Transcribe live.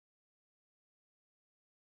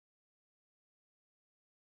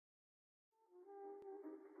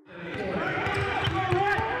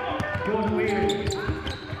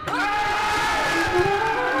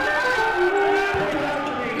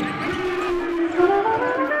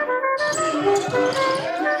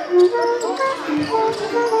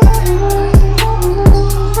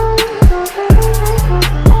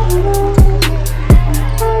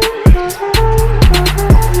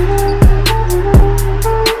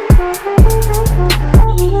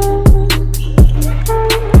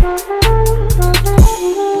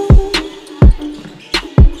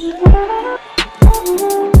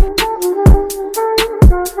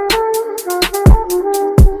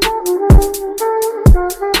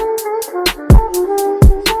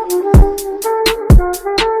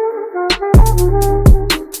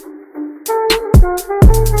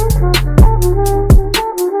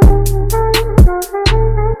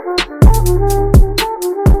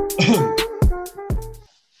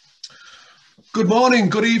Good morning,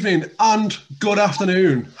 good evening, and good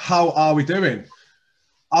afternoon. How are we doing?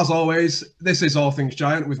 As always, this is All Things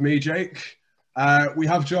Giant with me, Jake. We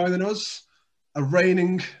have joining us a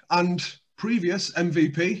reigning and previous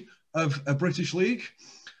MVP of a British League,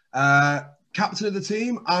 captain of the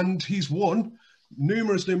team, and he's won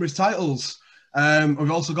numerous titles.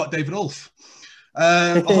 We've also got David Ulph.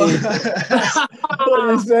 What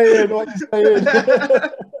are you saying? What are you saying?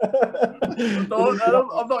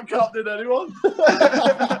 I'm not captaining anyone.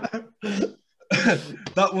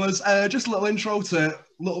 That was just a little intro to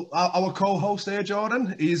our co-host here,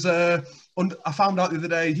 Jordan. He's I found out the other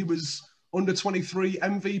day he was under 23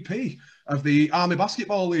 MVP of the Army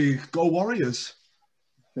Basketball League. Go Warriors!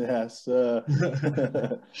 Yes.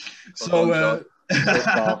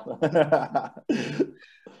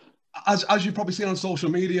 As you've probably seen on social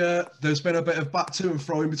media, there's been a bit of back to and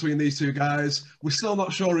fro in between these two guys. We're still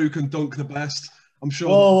not sure who can dunk the best. I'm sure.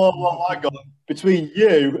 Whoa, hang on. Between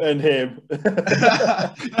you and him. You're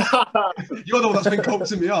the one that's been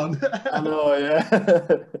coaxing me on. I know,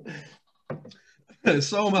 yeah.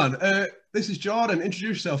 So, man, this is Jordan.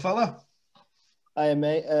 Introduce yourself, fella. Hi,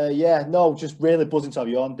 mate. Just really buzzing to have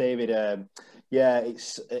you on, David.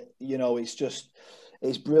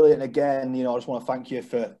 It's brilliant. Again, I just want to thank you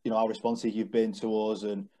for, how responsive you've been to us,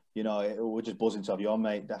 and, we're just buzzing to have you on,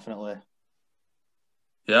 mate, definitely.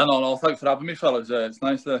 Yeah, no, thanks for having me, fellas. It's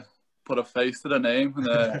nice to put a face to the name. And,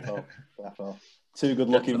 Definitely. Two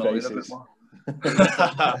good-looking faces.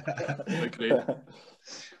 Agree.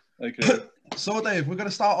 So, Dave, we're going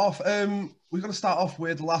to start off. With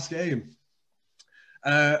the last game.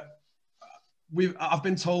 I've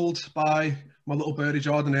been told by my little birdie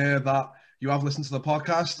Jordan here that you have listened to the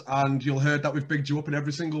podcast and you'll heard that we've bigged you up in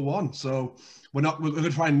every single one. So we're going to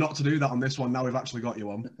try not to do that on this one. Now we've actually got you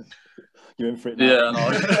on. You're in for it now. Yeah, no.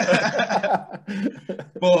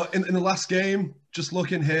 But in the last game, just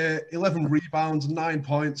looking here, 11 rebounds, 9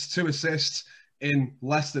 points, 2 assists in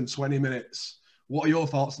less than 20 minutes. What are your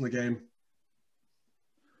thoughts on the game?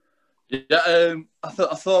 Yeah, I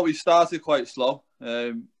thought we started quite slow.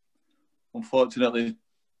 Unfortunately,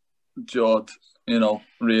 Jord,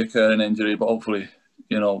 reoccurring injury, but hopefully,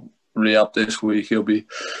 rehab this week. He'll be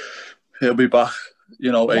back,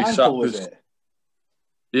 ASAP. Ankle, is it?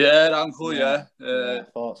 Yeah, ankle. Yeah. I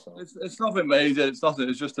thought so. It's nothing major. It's nothing.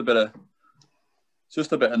 It's just a bit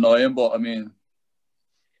annoying. But I mean,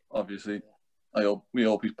 obviously, we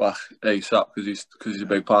hope he's back ASAP because he's a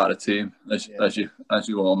big part of the team, as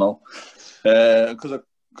you all know.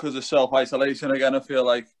 Because of self-isolation again, I feel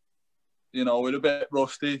like we're a bit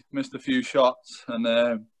rusty, missed a few shots,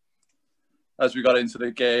 and as we got into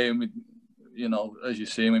the game, as you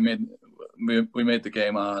see, we made the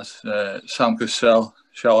game ours. Sam Cassell,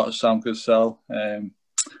 shout out to Sam Cassell. I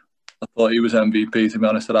thought he was MVP, to be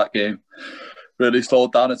honest, of that game. Really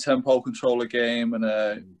slowed down the tempo, control of the game, and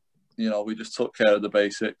we just took care of the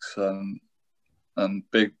basics and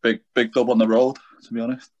big dub on the road, to be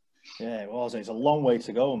honest. Yeah, it was. It's a long way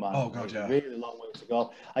to go, man. Oh god, yeah, really long way to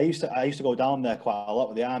go. I used to go down there quite a lot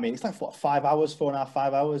with the Army. It's like 5 hours, 4.5,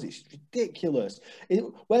 5 hours. It's ridiculous.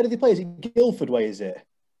 Where do they play? Is it Guildford way? Is it?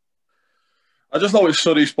 I just know it's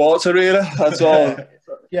Surrey Sports Arena. That's all.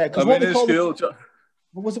 Yeah, because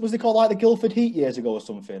was they called like the Guildford Heat years ago or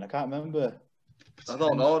something? I can't remember. I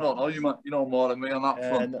don't know. You know more than me on that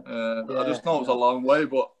front. I just know it's a long way,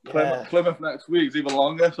 but Plymouth next week's even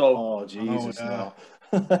longer. So. Oh Jesus, no.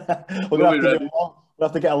 We'll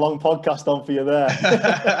have to get a long podcast on for you there.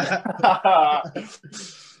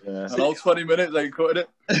 I know 20 minutes ain't cutting it.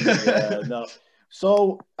 Yeah, no.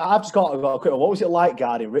 So I've just got a quick one. What was it like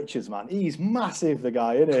guarding Richards, man? He's massive, the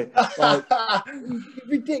guy, isn't he? Like,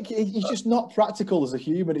 ridiculous. He's just not practical as a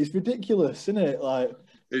human. It's ridiculous, isn't it? Like,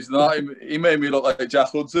 he's not. He made me look like Jack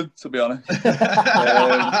Hudson, to be honest.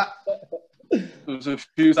 There was a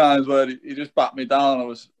few times where he just backed me down. I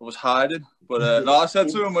was hiding, but I said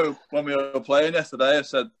to him when we were playing yesterday, I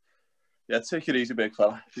said, "Yeah, take it easy, big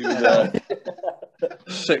fella." He was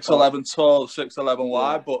 6'11" tall, 6'11"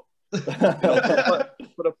 wide, but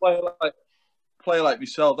for a player like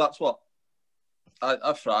myself, that's what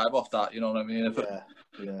I thrive off. That, you know what I mean?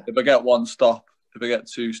 If I get one stop, if I get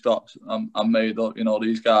 2 stops, I'm made up.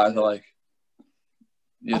 These guys are like.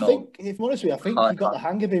 I think, if I'm honest with you, I think you got the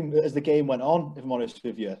hang of him as the game went on, if I'm honest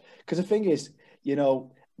with you. Because the thing is,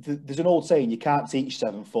 there's an old saying, you can't teach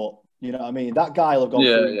 7 foot. You know what I mean? That guy will have gone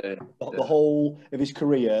through the whole of his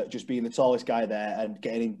career just being the tallest guy there and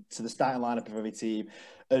getting into the starting lineup of every team.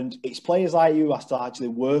 And it's players like you who has to actually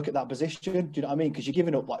work at that position. Do you know what I mean? Because you're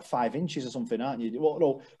giving up like 5 inches or something, aren't you? What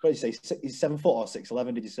did you say? He's 7 foot or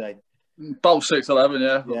 6'11", did you say? About 6'11",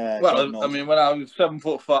 yeah. Yeah. Well, I mean, when I was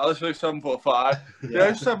 7'5", let's say 7'5".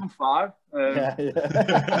 Yeah, 7'5". Yeah.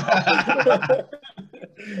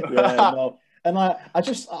 Yeah, no. And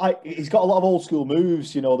he's got a lot of old school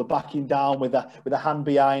moves, you know, the backing down with a hand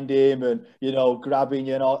behind him, and you know, grabbing,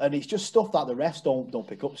 you know, and it's just stuff that the refs don't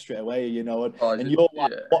pick up straight away, you know. And you're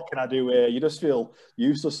like, what can I do here? You just feel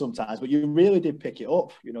useless sometimes, but you really did pick it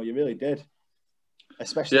up, you know, you really did.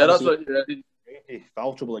 Especially that's what.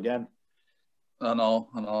 Foul trouble again. I know.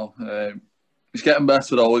 It's getting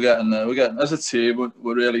better though. We're getting there. We're getting, as a team,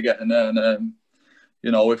 we're really getting there. And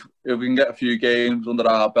you know, if we can get a few games under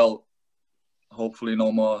our belt, hopefully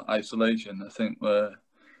no more isolation. I think we're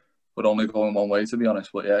only going one way, to be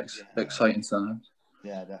honest. But yeah, exciting times.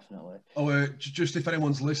 Yeah, definitely. Just if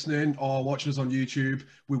anyone's listening or watching us on YouTube,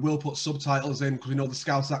 we will put subtitles in because we know the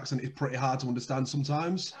Scouse accent is pretty hard to understand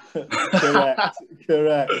sometimes. Correct.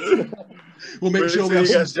 We'll make sure we have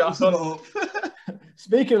some stuff up.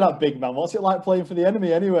 Speaking of that big man, what's it like playing for the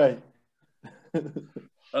enemy anyway?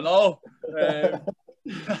 I know.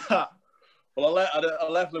 Well, I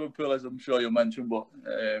left Liverpool, as I'm sure you'll mention, but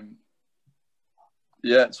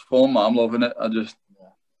yeah, it's fun, man. I'm loving it. I just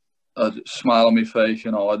smile on my face,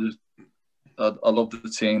 you know. I love the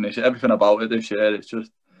team. Everything about it this year. It's just,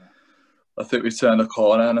 I think we've turned the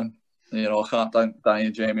corner, and you know, I can't thank Danny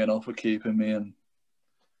and Jamie enough for keeping me, and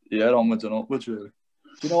yeah, onwards and upwards, really.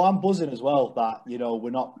 You know, I'm buzzing as well that, you know, we're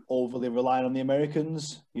not overly relying on the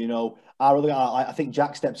Americans. You know, I think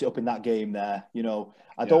Jack steps it up in that game there. You know,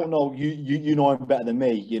 I don't know, you know him better than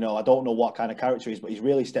me. You know, I don't know what kind of character he is, but he's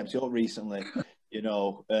really stepped it up recently. You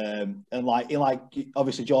know, and like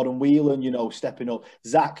obviously Jordan Whelan, you know, stepping up.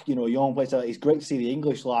 Zach, you know, young player. It's great to see the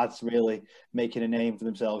English lads really making a name for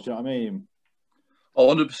themselves. You know what I mean?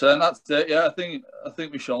 100%. That's it. Yeah, I think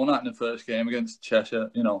we've shown that in the first game against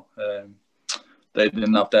Cheshire. You know, they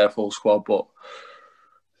didn't have their full squad, but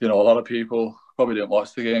you know, a lot of people probably didn't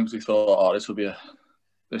watch the games. They thought, oh, this will be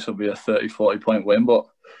a 30, 40 point win. But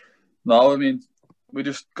no, I mean, we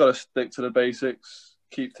just got to stick to the basics.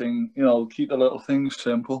 Keep the little things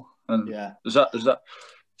simple. And is that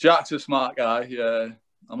Jack's a smart guy. Yeah,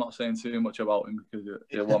 I'm not saying too much about him because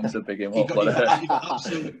he'll want me to big him up. He got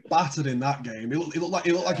absolutely battered in that game. He looked like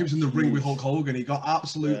he was in the ring with Hulk Hogan. He got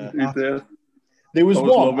absolutely battered. There was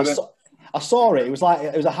one. I saw it. It was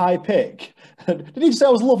a high pick. Did he say I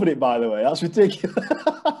was loving it? By the way, that's ridiculous.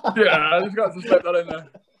 Yeah, I just got to slip that in there.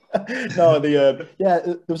 No, there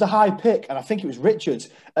was a high pick, and I think it was Richards,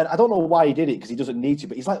 and I don't know why he did it because he doesn't need to,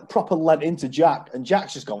 but he's like proper lent into Jack, and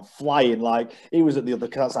Jack's just gone flying like he was at the other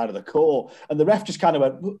side of the court, and the ref just kind of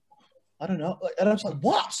went, I don't know, and I was like,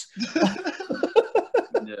 what?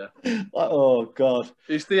 Yeah. Like, oh god,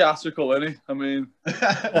 he's theatrical, isn't he? I mean,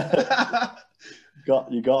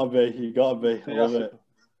 you gotta be. I love it.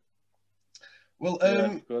 Well,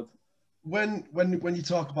 good. When you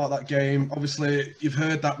talk about that game, obviously you've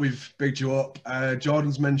heard that we've bigged you up.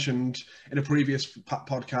 Jordan's mentioned in a previous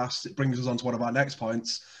podcast, it brings us on to one of our next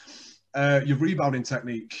points. Your rebounding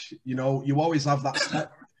technique. You know, you always have that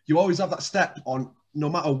step. You always have that step on no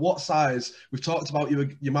matter what size. We've talked about your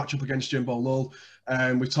matchup against Jimbo Lull.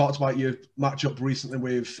 We've talked about your matchup recently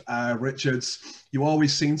with Richards. You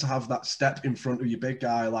always seem to have that step in front of your big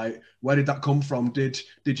guy. Like, where did that come from? Did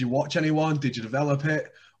you watch anyone? Did you develop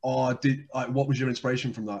it? Or what was your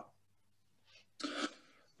inspiration from that?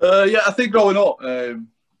 Yeah, I think growing up,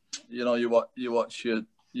 you know, you watch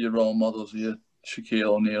your role models, your Shaquille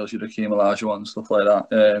O'Neal's, your Hakeem Olajuwon, stuff like that,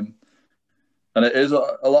 and it is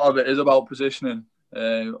a lot of it is about positioning.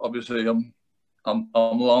 Obviously, I'm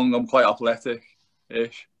long, I'm quite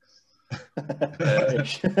athletic-ish.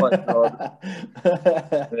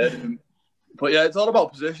 But yeah, it's all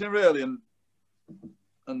about positioning really,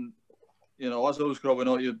 and. You know, as I was growing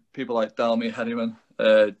up, you had people like Dalmy Henneman,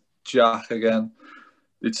 Jack again.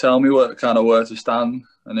 They tell me where to stand,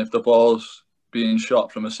 and if the ball's being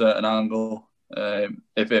shot from a certain angle,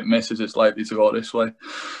 if it misses, it's likely to go this way.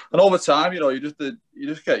 And over time, you know, you just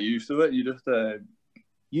get used to it.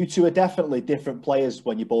 You two are definitely different players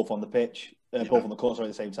when you're both on the pitch, both on the court at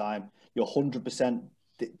the same time. You're 100%.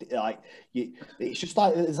 It's just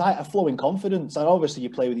like it's like a flowing confidence, and obviously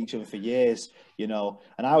you play with each other for years, you know.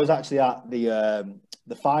 And I was actually at the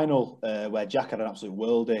final where Jack had an absolute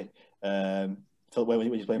worldie. When he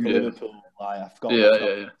was playing for Liverpool, I forgot.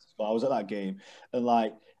 Yeah. But I was at that game, and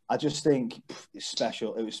like I just think it's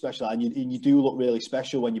special. It was special, and you do look really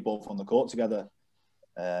special when you're both on the court together.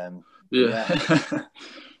 Yeah,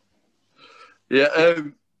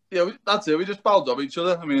 that's it. We just bounced off each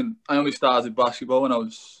other. I mean, I only started basketball when I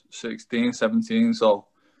was 16, 17, so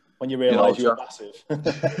When you realise you were massive.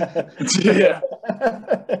 Yeah.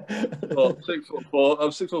 Well, 6'4".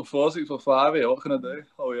 I'm 6'4", 6'5" here. What can I do?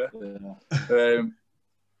 Oh yeah.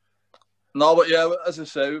 No, but yeah, as I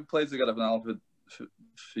say, we've played together now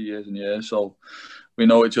for years and years, so we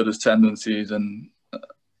know each other's tendencies. And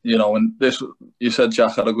and you said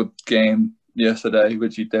Jack had a good game yesterday,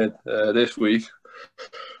 which he did. This week,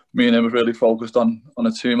 me and him have really focused on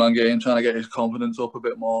a two-man game, trying to get his confidence up a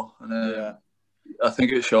bit more. And I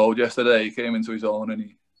think it showed yesterday. He came into his own, and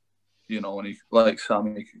he like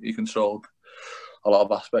Sam, he controlled a lot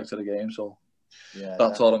of aspects of the game. So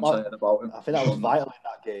that's all I'm saying about him. I think that was vital in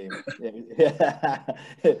that game.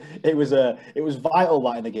 It was vital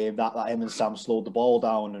that in the game that him and Sam slowed the ball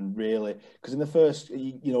down, and really, because in the first,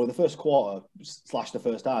 the first quarter / the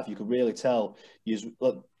first half, you could really tell you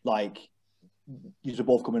were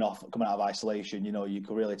both coming out of isolation. You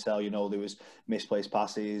could really tell. There was misplaced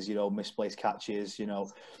passes, misplaced catches.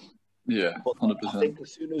 Yeah, but 100%. I think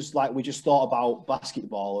as soon as we just thought about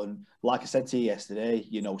basketball, and like I said to you yesterday,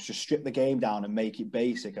 just strip the game down and make it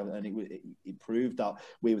basic, and it proved that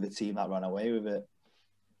we were the team that ran away with it.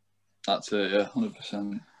 That's it, yeah,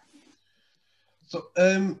 100%. So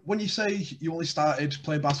when you say you only started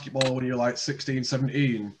playing basketball when you were like 16,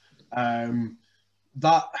 17, I'm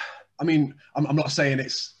not saying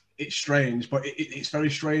it's strange, but it's very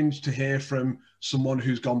strange to hear from someone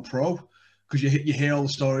who's gone pro, because you hear all the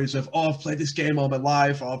stories of, I've played this game all my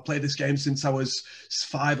life, or I've played this game since I was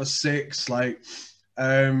 5 or 6. Like,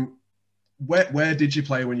 where did you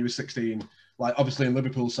play when you were 16? Like, obviously in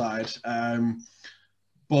Liverpool side.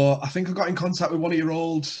 But I think I got in contact with one of your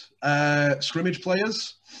old scrimmage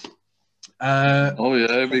players. Oh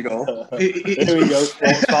yeah, here we go. Here we go,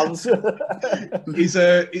 sports fans.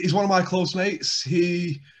 He's one of my close mates.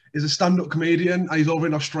 He is a stand-up comedian, and he's over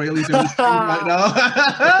in Australia doing his thing right now.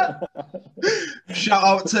 Shout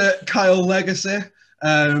out to Kyle Legacy,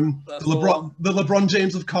 the LeBron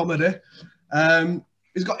James of comedy. I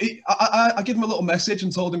gave him a little message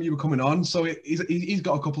and told him you were coming on, so he's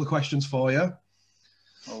got a couple of questions for you.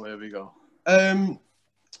 Oh, here we go.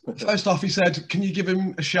 First off, he said, can you give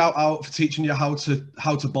him a shout out for teaching you how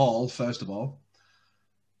to ball, first of all?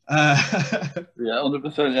 Yeah,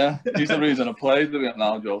 100%, yeah. He's the reason I played with it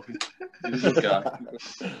now, Joe. He's a good guy.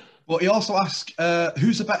 But he also asked,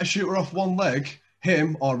 who's a better shooter off one leg,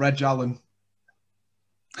 him or Reg Allen?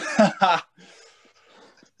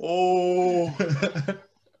 Oh.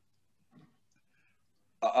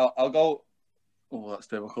 I'll go... Oh, that's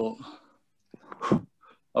difficult.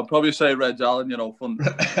 I'll probably say Reg Allen, fun.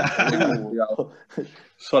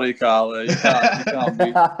 Sorry, Carl. You can't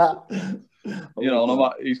beat...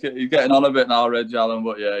 he's getting on a bit now, Reg Allen,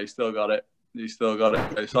 but yeah, he's still got it.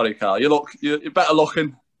 Sorry, Carl. You're better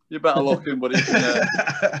looking. But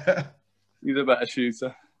he's a better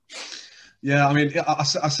shooter. Yeah, I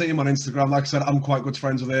see him on Instagram. Like I said, I'm quite good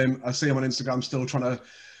friends with him. I see him on Instagram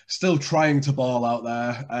still trying to ball out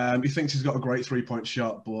there. He thinks he's got a great 3-point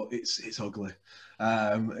shot, but it's ugly.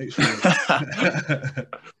 It's really...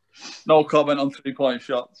 No comment on 3-point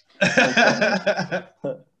shots.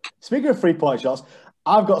 Speaking of 3-point shots,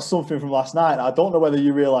 I've got something from last night. I don't know whether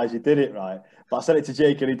you realise you did it, right? But I sent it to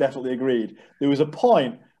Jake and he definitely agreed. There was a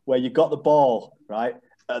point where you got the ball, right,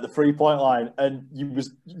 at the 3-point line, and you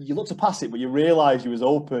looked to pass it, but you realised you was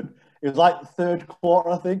open. It was like the third quarter,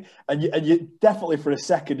 I think, and you definitely for a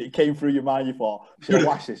second it came through your mind. You thought, "Should I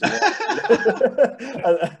watch this?"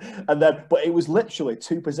 and then, but it was literally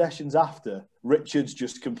 2 possessions after Richards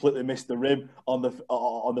just completely missed the rim on the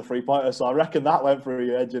 3-pointer. So I reckon that went through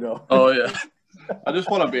your head, Oh yeah, I just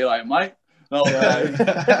want to be like Mike. No,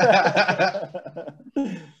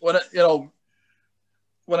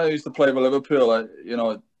 when I used to play with Liverpool,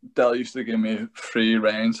 Del used to give me free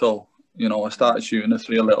rein, so. I started shooting the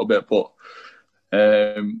 3 a little bit, but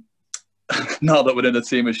now that we're in a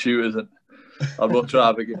team of shooters, I'd much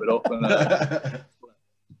rather give it up. And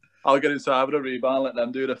I'll get inside with a rebound, let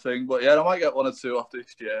them do the thing. But yeah, I might get 1 or 2 off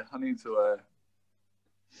this year. I need to.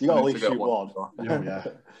 You got to at least shoot one.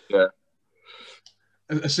 Yeah.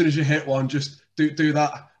 As soon as you hit one, just do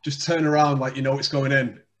that. Just turn around like you know it's going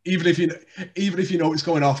in. Even if you know it's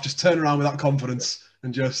going off, just turn around with that confidence.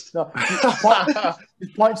 And just point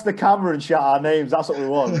to the camera and shout our names. That's what we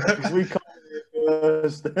want. We can't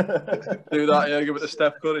first. Do that, yeah. Give it to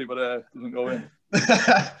Steph Curry, but it doesn't go in.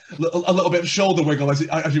 A little bit of shoulder wiggle as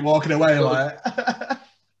you're walking away, like.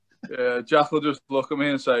 Yeah, Jack will just look at me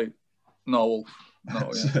and say, "No, Wolf,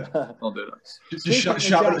 No, yeah. Don't do that. Just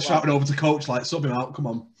shouting over to coach, like, sub him out, come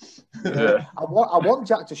on. Yeah. I want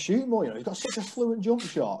Jack to shoot more, you know. He's got such a fluent jump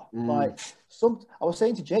shot. Like, I was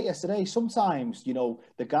saying to Jake yesterday, sometimes, you know,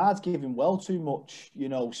 the guards give him well too much, you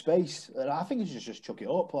know, space. And I think he should just chuck it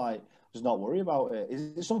up, like, just not worry about it.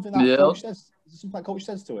 Is it something that coach says? Is it something that coach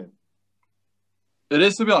says to him? It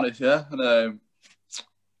is, to be honest, yeah. And,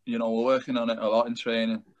 you know, we're working on it a lot in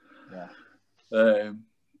training. Yeah.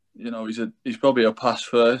 You know, he's probably a pass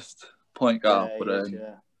first point guard, but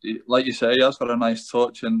he, like you say, he has got a nice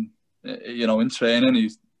touch, and you know, in training,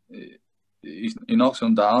 he knocks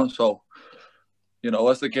them down. So, you know,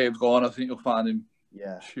 as the game's going, I think you'll find him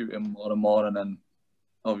shooting more and more, and then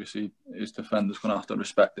obviously his defender's going to have to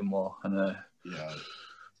respect him more, and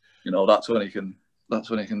you know, that's when he can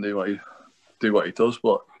do what he does.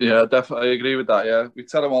 But yeah, definitely I agree with that. Yeah, we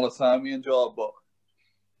tell him all the time, me and Joe, but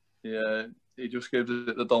yeah. He just gives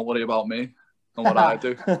it the don't worry about me and what I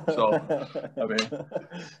do. So, I mean,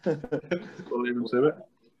 we'll leave him to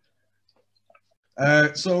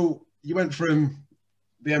it. So, you went from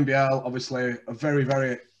the NBL, obviously, a very,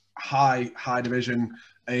 very high division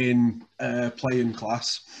in playing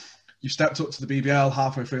class. You stepped up to the BBL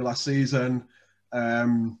halfway through last season.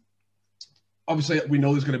 Obviously, we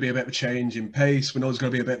know there's going to be a bit of a change in pace. We know there's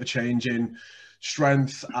going to be a bit of a change in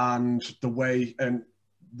strength and the way and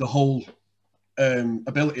the whole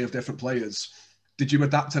ability of different players. Did you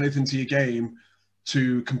adapt anything to your game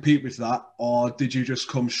to compete with that, or did you just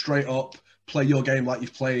come straight up, play your game like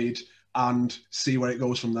you've played, and see where it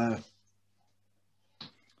goes from there?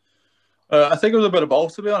 I think it was a bit of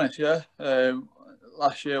both, to be honest. Yeah,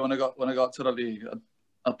 last year when I got to the league,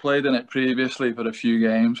 I played in it previously for a few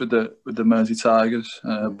games with the Mersey Tigers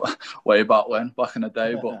way back in the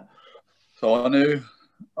day. But so I knew.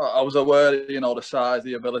 I was aware, you know, the size,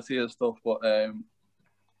 the ability and stuff, but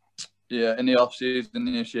yeah, in the off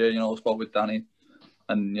season this year, you know, I spoke with Danny,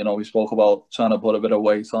 and you know, we spoke about trying to put a bit of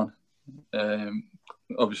weight on,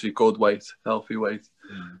 obviously good weight, healthy weight.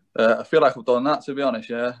 I feel like I've done that, to be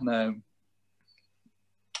honest, yeah. And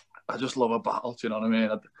I just love a battle, do you know what I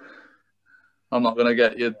mean? I'm not gonna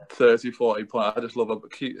get you 30, 40 points. I just love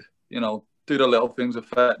keep, you know, do the little things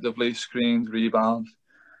effectively, screens, rebounds.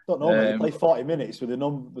 Don't know, mate. You play 40 minutes with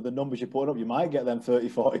the numbers you're putting up, you might get them 30,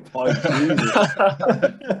 40 points.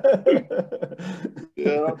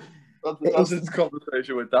 Yeah, that's a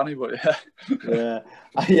conversation with Danny, but yeah.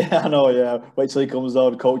 Yeah, I know, yeah. Wait till he comes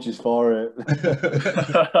on, coaches for it.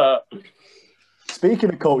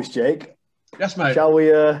 Speaking of Coach Jake. Yes, mate. Shall we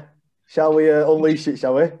unleash it,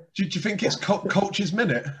 shall we? Do you think it's Coach's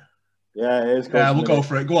minute? Yeah, it is. Yeah, we'll go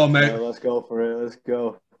for it. Go on, mate. Yeah, let's go for it. Let's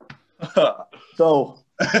go. So...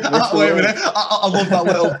 Wait a minute. I love that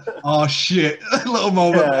little oh shit little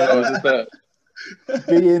moment. Yeah,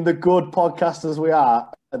 being the good podcasters we are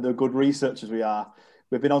and the good researchers we are,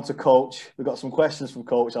 we've been on to Coach. We've got some questions from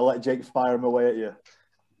Coach. I'll let Jake fire them away at you.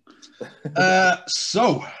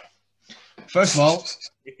 So, first of all,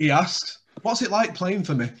 he asked, "What's it like playing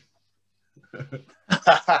for me?"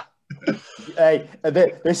 Hey,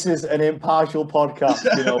 this is an impartial podcast.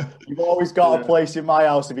 You know, you've always got a place in my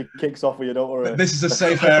house if he kicks off with you. Don't worry. This is a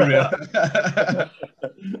safe area.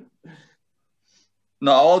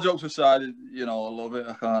 No, all jokes aside, you know, I love it.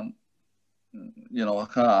 I can't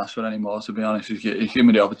ask for any more. To be honest, he gave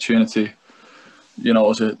me the opportunity. You know,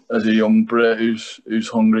 as a young Brit who's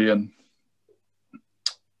hungry, and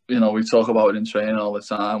you know, we talk about it in training all the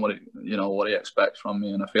time. What he expects from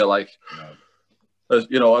me, and I feel like. As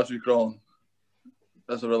we've grown,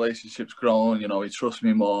 as the relationship's grown, you know, he trusts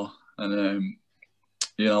me more. And,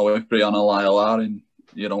 you know, if Brianna and Lyle are in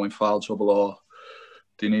foul trouble, or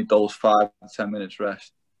they need those 5 to 10 minutes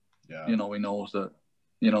rest, you know, he knows that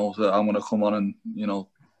I'm going to come on and, you know,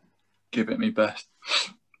 give it my best.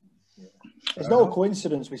 There's no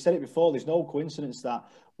coincidence. We said it before. There's no coincidence that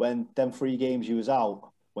when them 3 games you was out,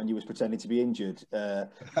 when you was pretending to be injured, we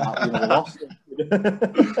lost.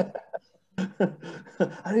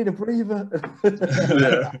 I need a breather.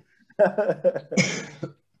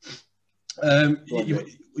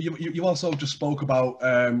 You also just spoke about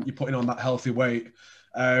you putting on that healthy weight.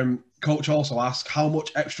 Coach also asked, how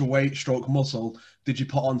much extra weight stroke muscle did you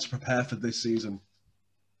put on to prepare for this season?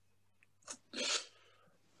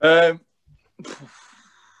 Not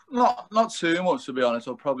too much, to be honest.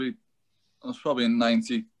 I was probably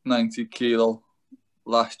 90 kilo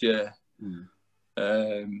last year.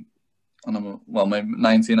 And I'm, maybe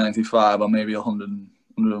 1995, or maybe 100,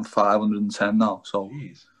 105, 110 now. So,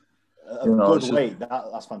 good weight.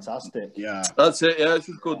 That's fantastic. Yeah, that's it. Yeah, it's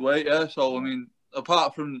a good weight. Yeah. So I mean,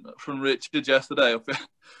 apart from Richard yesterday,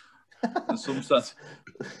 in some sense,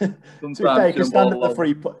 He can stand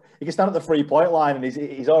at the three-point line, and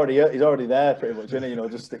he's already there pretty much, isn't he? You know,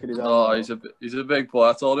 just sticking his hand. Oh, he's a big boy.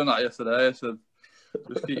 I told him that yesterday. I said,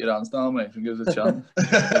 just keep your hands down, mate, and give us a chance.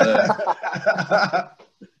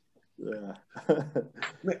 Yeah.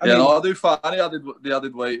 I do find the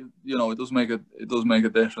added weight. You know, it does make a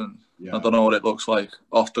difference. Yeah. I don't know what it looks like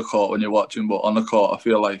off the court when you're watching, but on the court, I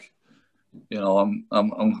feel like, you know,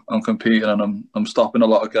 I'm competing and I'm stopping a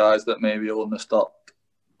lot of guys that maybe wouldn't have stopped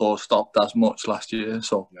as much last year.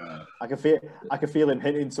 So yeah. I can feel him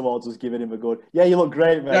hinting towards us, giving him a good. Yeah, you look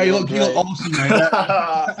great, mate. Yeah, you look awesome, mate.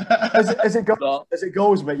 as it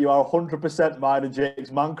goes, mate, you are 100% mine and Jake's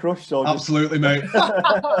man crush. So absolutely, mate.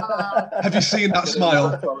 Have you seen that smile?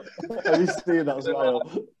 Have you seen that smile?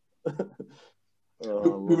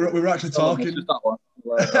 We were actually talking.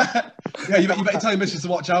 Yeah, you better tell your missus to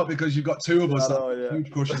watch out because you've got two of us that huge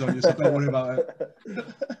crushes on you, so don't worry about it.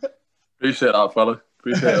 Appreciate that, fella.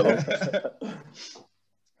 Appreciate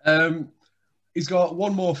it. He's got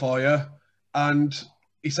one more for you, and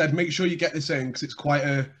he said, make sure you get this in because it's quite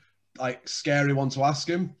a scary one to ask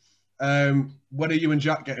him. When are you and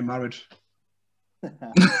Jack getting married? He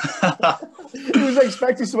was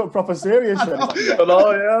expecting something proper serious. I was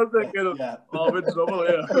thinking, I'm in trouble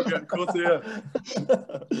here. I'm getting cut here.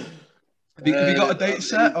 Have you got a date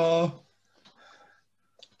set or?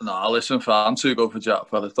 No, listen, I'm too good for Jack,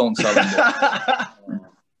 fellas. Don't tell him.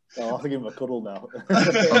 I'll have to give him a cuddle now.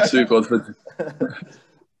 I'm too good for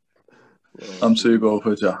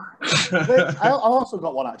Jack. I've also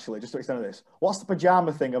got one actually, just to extend this. What's the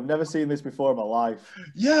pajama thing? I've never seen this before in my life.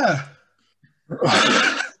 Yeah.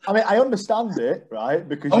 I mean, I understand it, right?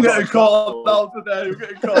 Because I'm getting called out today. I'm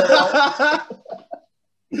getting called out.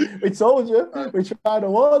 We told you. We tried to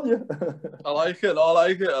warn you. I like it.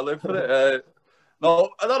 I live for it. No,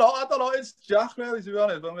 I don't know. It's Jack, really, to be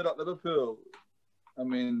honest. When we're at Liverpool, I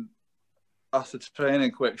mean, after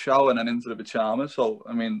training, quick shower and then into the pajamas. So,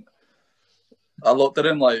 I mean, I looked at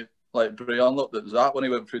him like Brian looked at Zach when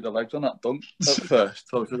he went through the legs on that dunk at first.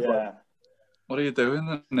 So I was just like, what are you doing?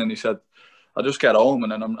 And then he said, I just get home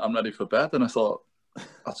and then I'm ready for bed. And I thought,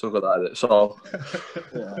 that's a good idea. So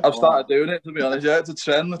I've started doing it, to be honest. Yeah, it's a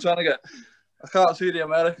trend. I'm trying to get... I can't see the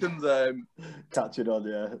Americans catching on,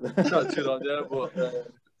 but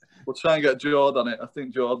we'll try and get Jord on it. I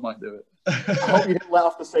think Jord might do it. I hope you didn't let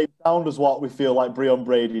off the same sound as what we feel like Breon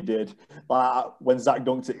Brady did. Like when Zach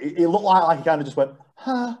dunked it. It looked like he kind of just went,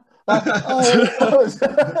 huh? Zach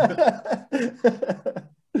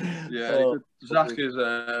is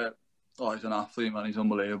he's an athlete, man. He's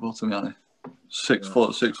unbelievable, to be honest.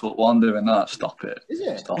 6'1" doing that. Stop it. Is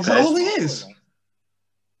it? Is that all he is?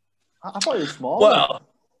 I thought he was small. Well,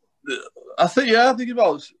 I think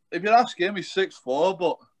about, if you ask him, he's 6'4",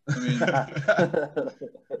 but I mean,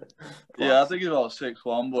 I think he's about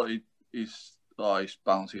 6'1", but he's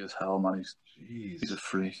bouncy as hell, man. He's a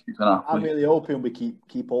freak. He's an athlete. I'm really hoping we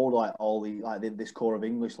keep hold this core of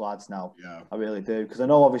English lads now. Yeah, I really do, because I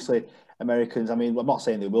know obviously Americans. I mean, I'm not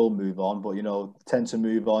saying they will move on, but tend to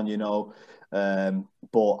move on.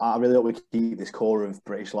 But I really hope we keep this core of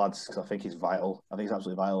British lads because I think it's vital. I think it's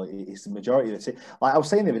absolutely vital. It's the majority of the team. Like I was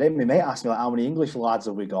saying the other day, my mate asked me how many English lads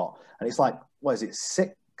have we got, and it's like, what is it,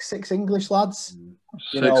 six English lads?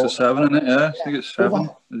 6 or 7, isn't it? Yeah, I think it's 7.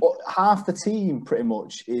 Half the team pretty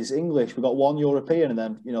much is English. We've got one European and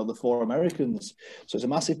then the 4 Americans. So it's a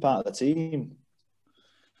massive part of the team.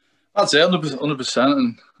 That's it,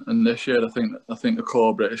 100%. And this year, I think the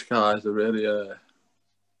core British guys are really.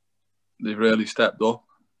 They've really stepped up,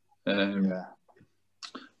 and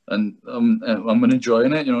I'm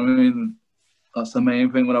enjoying it. You know what I mean? That's the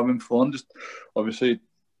main thing. We're having fun. Just obviously,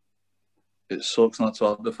 it sucks not to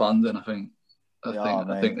have the fans in. I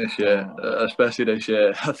think this year, especially this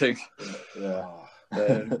year, I think. Yeah.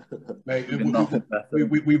 Mate,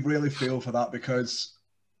 we really feel for that because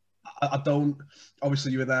I don't.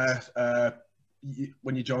 Obviously, you were there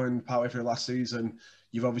when you joined Powerway last season.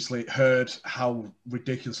 You've obviously heard how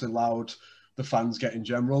ridiculously loud the fans get in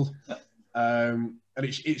general. And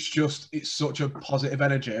it's such a positive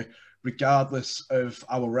energy, regardless of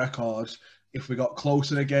our record. If we got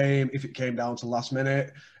close in a game, if it came down to last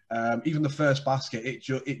minute, even the first basket, it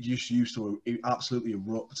just used to absolutely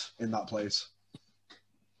erupt in that place.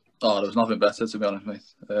 Oh, there was nothing better, to be honest, mate.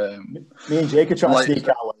 Me and Jake are trying to sneak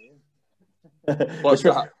out. What's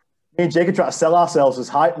that? Me and Jake are trying to sell ourselves as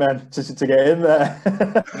hype men to get in there.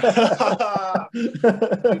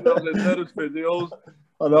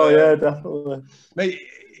 I know, yeah, definitely. Mate,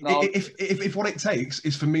 if what it takes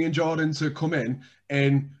is for me and Jordan to come in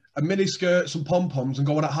a mini skirt, some pom-poms and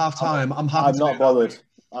go on at half time, I'm happy. I'm not bothered.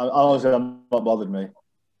 I'm not bothered, mate.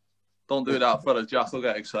 Don't do that, fellas. Jack will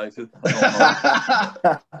get excited. You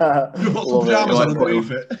put some pajamas on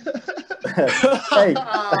underneath it.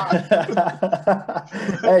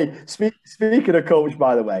 Speaking of coach,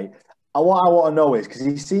 by the way, what I want to know is, because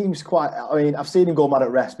he seems quite, I mean, I've seen him go mad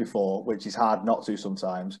at rest before, which is hard not to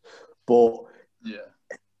sometimes, but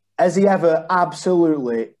has he ever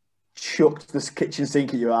absolutely chucked this kitchen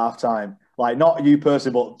sink at you at half time? Like, not you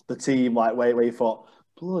personally, but the team, like, where you thought,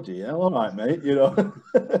 bloody hell, all right, mate, you know?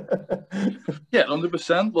 Yeah,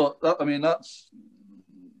 100%, but that's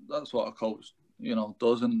what a coach, you know,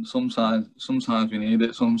 does, and sometimes we need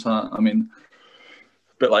it, sometimes, I mean,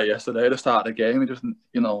 a bit like yesterday, at the start of the game, we just,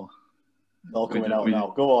 you know, all coming out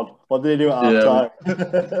now. Go on. What did he do at half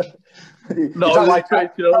time? No, like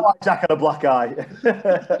Jack had a black eye.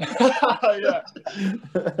 Yeah.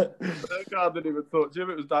 That guy didn't even touch him.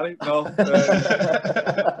 It was Danny. No.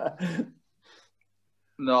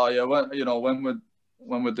 No. Yeah.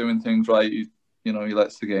 When we're doing things right, he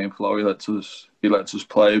lets the game flow. He lets us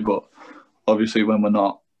play. But obviously, when we're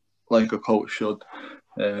not, like a coach should,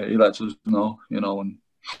 he lets us know. You know, and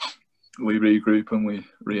we regroup and we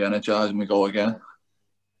re-energize and we go again.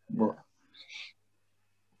 But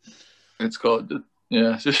it's good.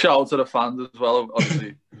 Yeah, just shout out to the fans as well.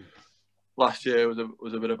 Obviously, last year was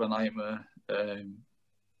a bit of a nightmare,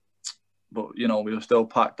 but you know, we were still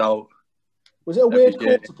packed out. Was it a weird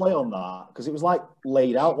court to play on that? Because it was like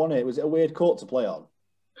laid out, wasn't it? Was it a weird court to play on?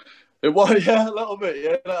 It was, yeah, a little bit.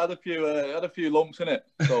 Yeah, it had a few lumps in it.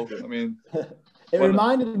 So I mean. It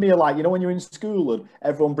reminded me of, like, you know, when you're in school and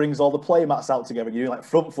everyone brings all the play mats out together and you do like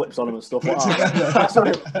front flips on them and stuff like that.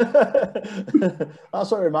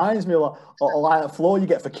 That's what it reminds me of, like a floor you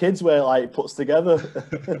get for kids where it, like, puts together.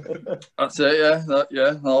 That's it,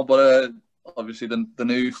 yeah. No, but obviously the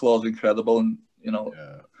new floor's incredible, and you know,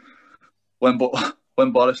 when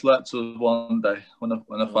Boris lets us one day, when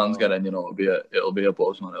the fans get in, you know, it'll be a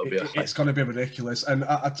buzz, man. It's going to be ridiculous, and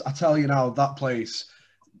I tell you now, that place.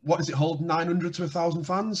 What does it hold? 900 to 1,000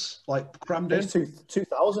 fans, like, crammed in. It's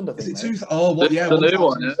 2,000, I think. Is it 2,000? Oh, what? Yeah, the new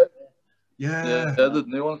one. Yeah, the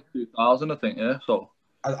new one's 2,000, I think. Yeah, so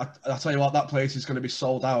I tell you what, that place is going to be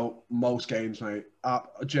sold out most games, mate.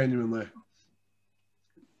 Genuinely.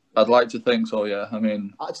 I'd like to think so. Yeah, I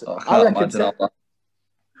mean, I can't imagine how that.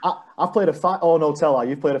 I've played a oh no, tell her,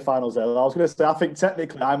 you've played a finals there. I was going to say, I think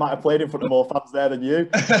technically I might have played in front of more fans there than you.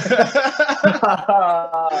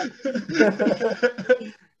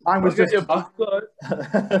 Mine was just.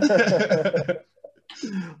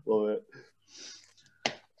 Love it.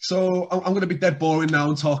 So I'm going to be dead boring now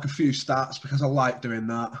and talk a few stats because I like doing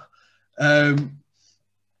that.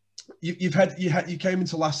 You came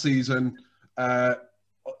into last season. I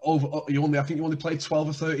think you only played 12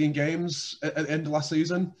 or 13 games at the end of last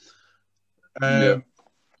season.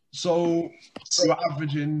 So you're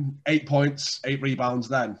averaging 8 points, 8 rebounds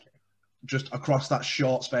then, just across that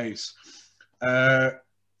short space.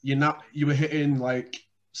 You were hitting like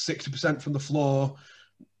 60% from the floor.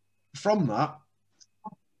 From that,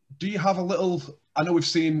 do you have a little? I know we've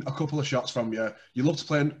seen a couple of shots from you. You love to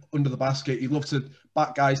play under the basket. You love to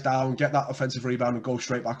back guys down, get that offensive rebound, and go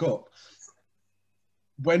straight back up.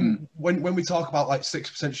 When we talk about like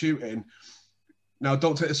 6% shooting, now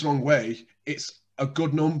don't take this the wrong way. It's a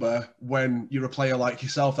good number when you're a player like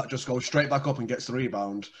yourself that just goes straight back up and gets the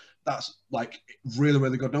rebound. That's like really,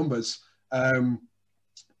 really good numbers.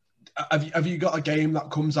 Have you got a game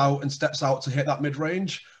that comes out and steps out to hit that mid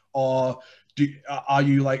range, or are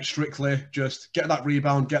you like strictly just get that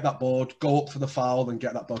rebound, get that board, go up for the foul, and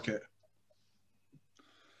get that bucket?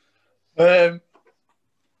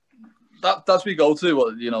 That's we go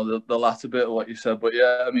to, you know, the latter bit of what you said. But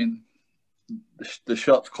yeah, I mean, the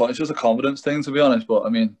shot's it's just a confidence thing, to be honest. But I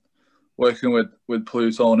mean, working with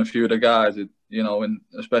Pluto and a few of the guys, you know, and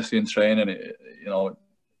especially in training,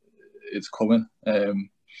 it's coming.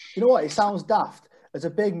 You know what? It sounds daft. As a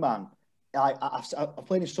big man, I've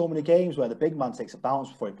played in so many games where the big man takes a bounce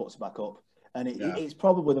before he puts it back up. And it's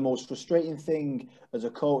probably the most frustrating thing as a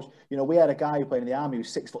coach. You know, we had a guy who played in the army who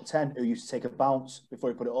was 6'10" who used to take a bounce before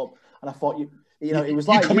he put it up. And I thought, it was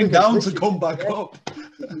like coming down to come back up.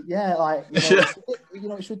 Yeah, like,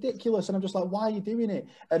 it's ridiculous. And I'm just like, why are you doing it?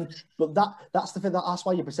 But that's the thing. That's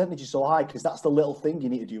why your percentage is so high, because that's the little thing you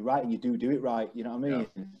need to do right, and you do it right. You know what I mean?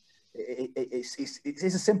 Yeah.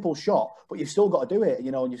 It's a simple shot, but you've still got to do it, you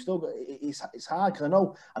know, and you've still got it's hard, because I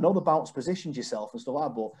know the bounce positions yourself and stuff like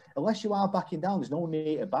that, but unless you are backing down, there's no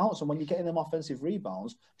need to bounce, and when you're getting them offensive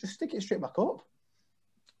rebounds, just stick it straight back up.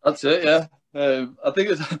 That's it, yeah. I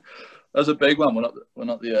think as a big one, we're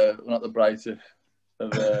not the brightest of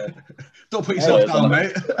don't put yourself down,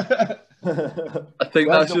 mate. I think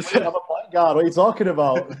that's just guard. What are you talking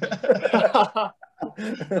about? I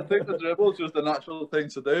think the dribble's just a natural thing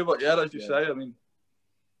to do, but yeah, as you say, I mean,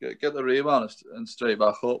 get the rebound and straight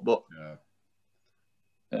back up. But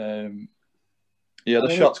the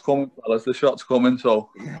shot's coming, fellas. The shot's coming. So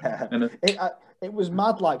it was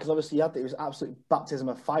mad, like, because obviously it was absolute baptism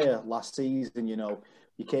of fire last season. You know,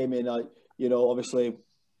 you came in, obviously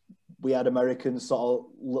we had Americans sort of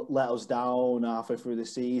let us down halfway through the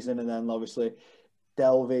season, and then obviously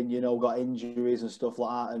Delvin, got injuries and stuff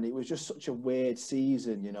like that, and it was just such a weird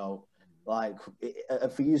season, like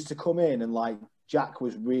for you to come in and like Jack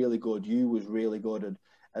was really good, you was really good, and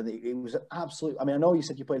it was an absolute. I mean, I know you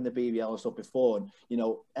said you played in the BBL and stuff before, and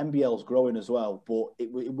NBL's growing as well, but it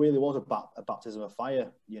really was a baptism of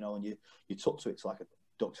fire, and you took to it like a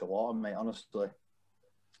duck to water, mate. Honestly.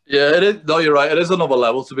 Yeah, it is. No, you're right. It is another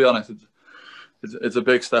level, to be honest. It's a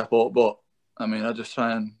big step up, but I mean, I just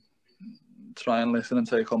try and listen and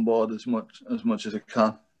take on board as much as I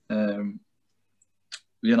can. And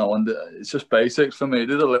it's just basics for me.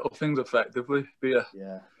 Do the little things effectively. Yeah,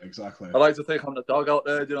 exactly. I like to think I'm the dog out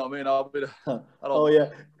there. Do you know what I mean? I'll be oh yeah,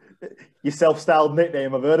 your self-styled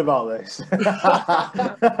nickname. I've heard about this. That's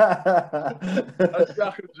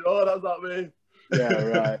Jack and Joe. That's not me. Yeah,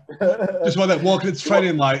 right. Just when they're walking into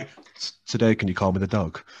training, like, today, can you call me the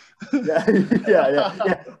dog?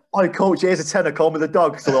 Yeah. Oh, coach, here's a tenner, call me the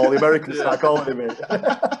dog, so all the Americans start calling me.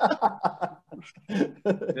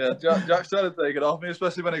 Yeah, Jack's trying to take it off me,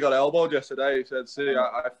 especially when he got elbowed yesterday. He said, "See,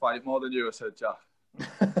 I fight more than you." I said, "Jack."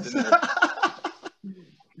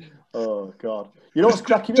 Oh God! You know what's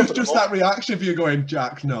cracking me up? Just that reaction of you going,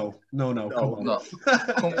 "Jack, no, come on, no.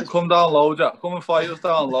 come down low, Jack. Come and fight us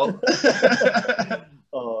down low."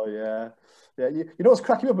 Oh yeah. You know what's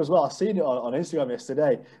cracking me up as well? I seen it on Instagram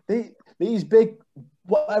yesterday. These big,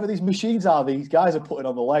 whatever these machines are, these guys are putting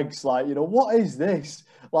on the legs. Like, what is this?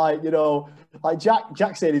 Like, like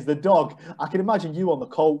Jack said, he's the dog. I can imagine you on the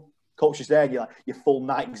coach is there, you're like your full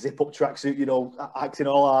Nike zip-up tracksuit, acting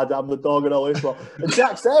all hard, I'm the dog and all this lot. And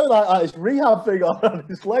Jack's there with like this rehab thing on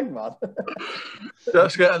his leg, man.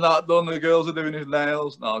 Jack's getting that done. The girls are doing his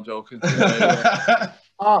nails. No, I'm joking.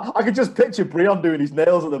 I could just picture Breon doing his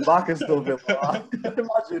nails at the back and stuff.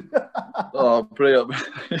 Imagine. Oh, Breon.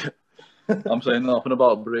 I'm saying nothing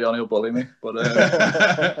about Breon, he'll bully me. But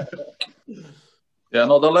yeah,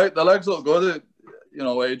 no, the legs look good.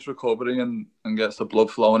 Age recovering and gets the blood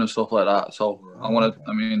flowing and stuff like that. So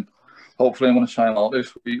hopefully I'm going to shine out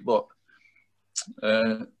this week. But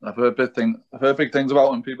I've heard big things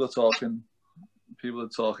about him. People are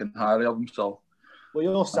talking highly of him. So. Well,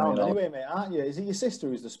 you're sound anyway, mate, aren't you? Is it your sister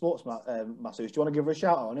who's the sports massage? Do you want to give her a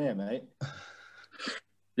shout out on here, mate?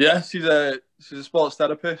 Yeah, she's a sports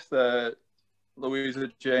therapist. Louisa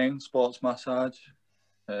Jane, sports massage.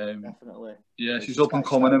 Definitely. Yeah, she's up and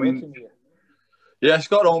coming. I mean, yeah, she's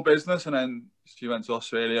got her own business, and then she went to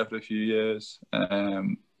Australia for a few years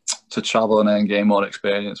to travel and then gain more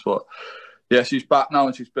experience. But yeah, she's back now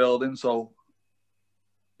and she's building. So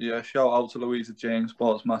yeah, shout out to Louisa James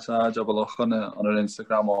Sports Massage. Have a look on her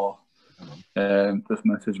Instagram or just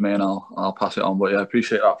message me and I'll pass it on. But yeah, I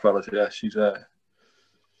appreciate that, fellas. Yeah, she's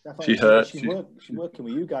working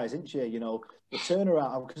with you guys, isn't she? The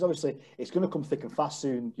turnaround, because obviously it's going to come thick and fast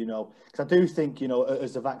soon. Because I do think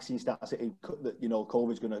as the vaccine starts hitting,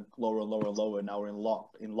 COVID's going to lower and lower and lower. Now we're in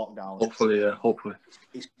lockdown. Hopefully,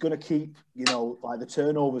 it's going to keep. Like the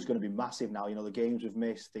turnover is going to be massive now. The games we've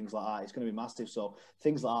missed, things like that. It's going to be massive. So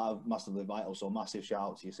things like that are massively vital. So massive shout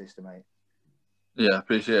out to your sister, mate. Yeah,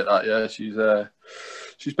 appreciate that. Yeah,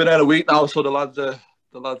 she's been there a week now, so the lads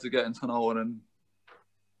are getting to know her, and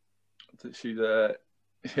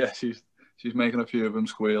she's making a few of them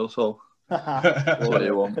squeal. So what do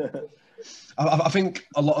you want? I think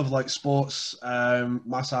a lot of like sports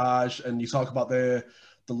massage, and you talk about the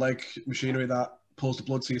leg machinery that pulls the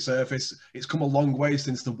blood to your surface. It's come a long way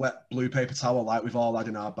since the wet blue paper towel like we've all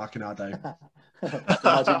had back in our day.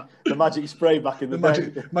 the magic spray back in the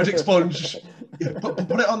day. Magic sponge. Yeah, put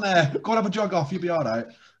it on there. Go and have a jog off. You'll be all right.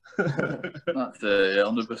 That's it, yeah,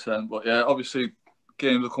 100%. But yeah, obviously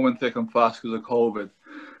games are coming thick and fast because of COVID.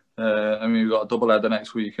 We've got a double header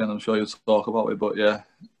next weekend. I'm sure you'll talk about it. But yeah,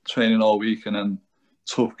 training all week and then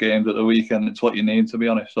tough games at the weekend. It's what you need, to be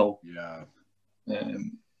honest. So yeah.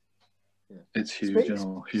 It's huge, huge.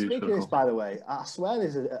 Speaking of this, by the way, I swear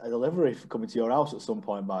there's a delivery coming to your house at some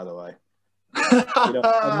point, by the way.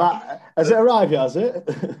 Matt, has it arrived yet, has it?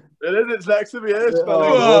 It is, it's next to me here.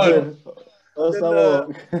 Let's have a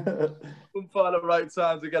look. Couldn't find the right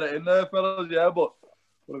time to get it in there, fellas, yeah, but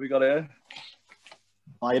what have we got here?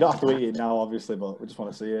 You don't have to eat it now, obviously, but we just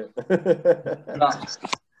want to see it.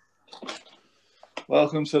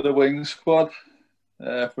 welcome to the Wings squad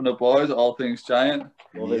from the boys at All Things Giant.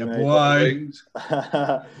 Yeah, boy.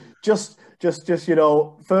 just, you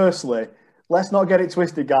know, firstly, let's not get it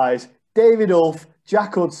twisted, guys. David Ulph,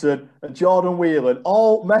 Jack Hudson, and Jordan Whelan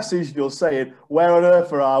all messaged us saying, "Where on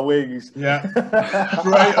earth are our wings?" Yeah,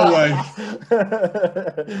 straight away.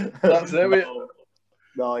 That's it.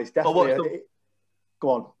 No, it's definitely. Go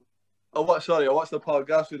on. I watched the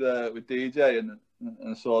podcast with DJ and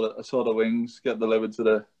I saw the wings get delivered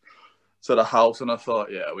to the house, and I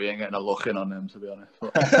thought, yeah, we ain't getting a look in on them, to be honest.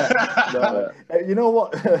 No. You know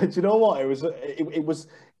what? Do you know what? It was.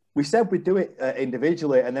 We said we'd do it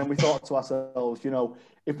individually, and then we thought to ourselves, you know,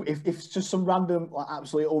 if it's just some random, like,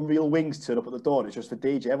 absolutely unreal wings turn up at the door, and it's just for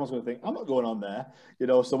DJ, everyone's going to think, I'm not going on there, you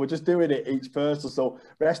know. So we're just doing it each person. So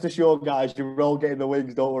rest assured, guys, you're all getting the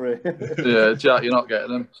wings. Don't worry. Yeah, Jack, you're not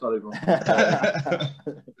getting them. Sorry, bro.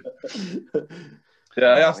 Yeah,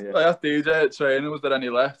 I asked DJ at training, was there any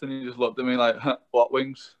left, and he just looked at me like, what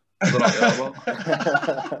wings?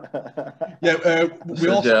 Yeah,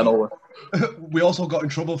 we also got in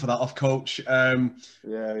trouble for that off coach.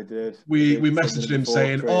 Yeah, we did. We messaged him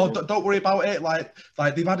saying, training. "Oh, don't worry about it. Like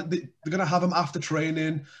they're gonna have them after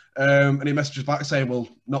training." And he messages back saying, "Well,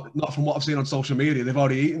 not from what I've seen on social media. They've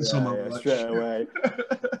already eaten some." Yeah, like, straight away.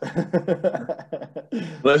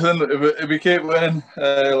 Listen, if we keep winning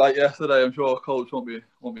like yesterday, I'm sure coach won't be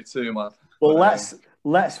too mad. Well,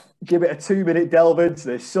 let's give it a 2-minute delve into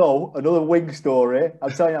this. So, another wing story. I'm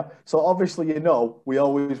telling you. So, obviously, you know, we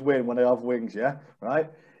always win when I have wings, yeah? Right?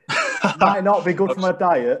 Might not be good for my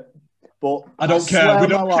diet, but I don't care. We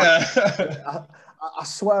don't care. I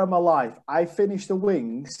swear on my life, I finished the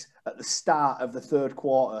wings at the start of the third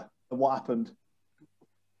quarter. And what happened?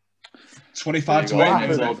 25 to 8.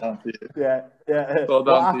 Yeah. Well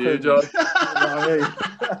down to you, John.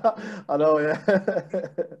 I know, yeah.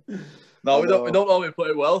 No, we don't normally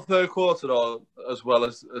play well third quarter or as well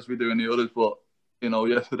as we do in the others, but you know,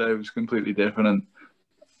 yesterday was completely different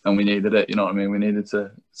and we needed it, you know what I mean? We needed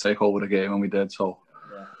to take over the game and we did, so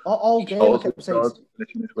yeah. All game I kept saying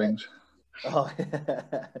wings. Oh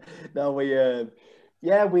no,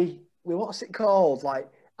 we what's it called? Like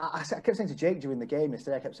I kept saying to Jake during the game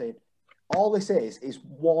yesterday, I kept saying all this is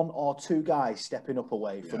one or two guys stepping up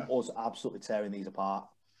away from us absolutely tearing these apart.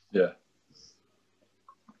 Yeah.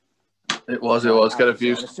 It was. Get a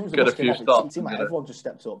few stops. It seemed like everyone just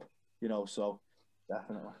stepped up, you know, so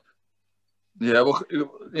definitely. Yeah, well,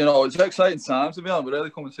 you know, it's exciting times, to be honest. We're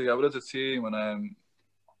really coming together as a team, and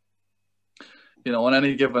you know, on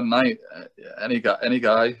any given night, any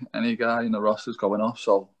guy in the roster's going off.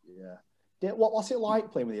 So yeah. What's it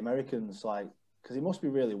like playing with the Americans? Like, because it must be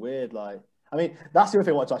really weird. Like, I mean, that's the other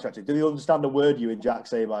thing I want to ask you, actually. Do you understand a word you and Jack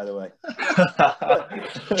say, by the way?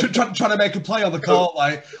 Trying to make a play on the court,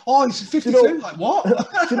 like, oh, he's 52. Like, what? Do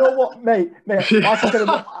you know what, mate? Like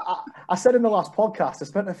I said in the last podcast, I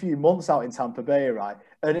spent a few months out in Tampa Bay, right?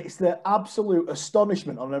 And it's the absolute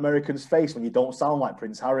astonishment on an American's face when you don't sound like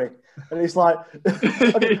Prince Harry. And it's like,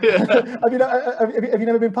 have you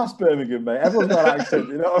never been past Birmingham, mate? Everyone's got an accent,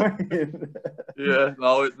 you know what I mean? Yeah,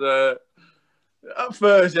 no, it's at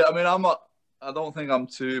first, yeah. I mean, I don't think I'm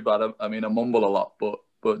too bad. I mean, I mumble a lot, but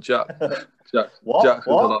Jack's a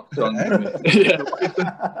lot stronger than me. Yeah.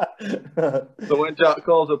 So when Jack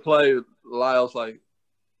calls a play, Lyle's like,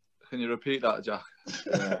 "Can you repeat that, Jack?"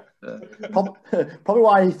 Yeah. Probably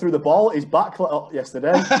why he threw the ball at his back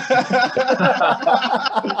yesterday.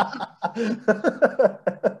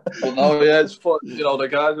 Well, no, yeah, it's fun. You know, the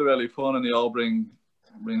guys are really fun, and they all bring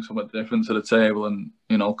something different to the table, and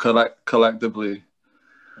you know, collectively.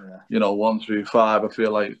 Yeah. You know, 1 through 5, I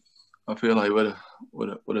feel like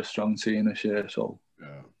we're a strong team this year. So,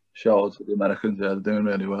 shout out to the Americans. Yeah, they're doing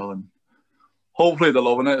really well, and hopefully they're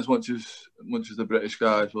loving it as much as the British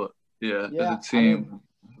guys. But yeah, as a team,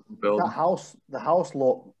 I mean, the house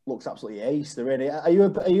looks absolutely ace. They're in it. Are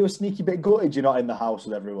you a sneaky bit gutted you're not in the house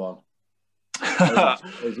with everyone? Or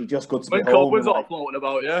is it just good to be home? When not floating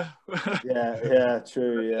about, yeah. yeah,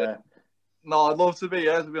 true, yeah. No, I'd love to be.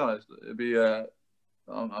 Yeah, to be honest, it'd be.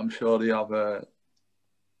 I'm sure they have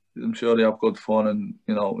good fun, and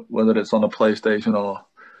you know, whether it's on a PlayStation or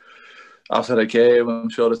after the game, I'm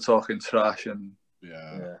sure they're talking trash and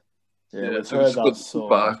it's good so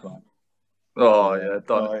back. Oh yeah,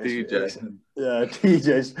 DJ.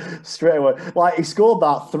 DJ's straight away. Like he scored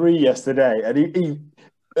that 3 yesterday, and he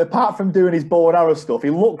apart from doing his bow and arrow stuff, he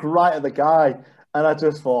looked right at the guy, and I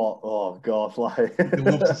just thought, oh gosh, like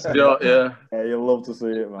yeah, you love to see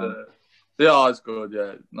it, man. Yeah, it's good.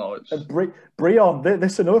 Yeah, no, it's Breon.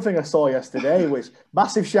 This is another thing I saw yesterday. Was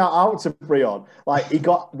massive shout out to Breon. Like he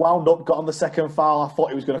got wound up, got on the second foul. I thought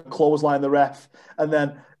he was going to clothesline the ref, and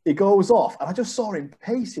then he goes off, and I just saw him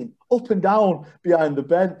pacing up and down behind the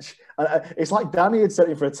bench. And it's like Danny had set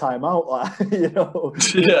him for a timeout. Like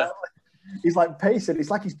yeah. He's like pacing. It's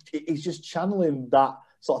like he's just channeling that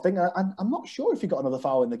sort of thing. I'm not sure if he got another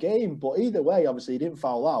foul in the game, but either way, obviously he didn't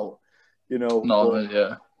foul out. No,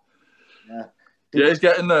 yeah. Yeah, he's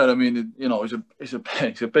getting there. I mean, he's a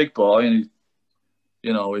big boy, and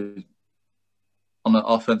he's on the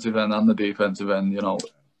offensive end and the defensive end.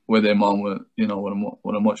 With him on, with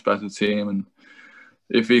a much better team, and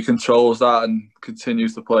if he controls that and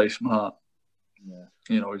continues to play smart,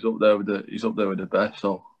 he's up there with the best.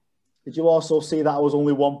 So, did you also see that I was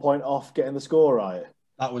only 1 point off getting the score right?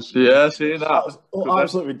 That was seeing that. That was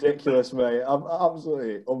absolutely ridiculous, mate. I'm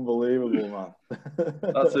absolutely unbelievable, man.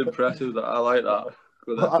 That's impressive. I like that.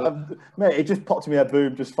 Mate, it just popped in my head,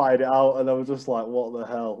 boom, just fired it out, and I was just like, "What the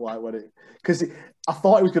hell?" Like because I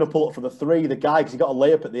thought he was going to pull up for the three. The guy, because he got a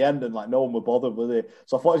layup at the end, and like no one was bothered with it.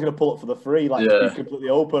 So I thought he was going to pull up for the three, like to be completely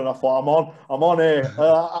open. And I thought, I'm on here.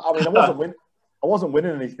 I mean, I wasn't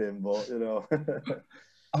winning anything, but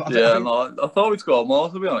I thought we'd score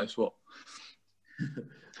more, to be honest, but.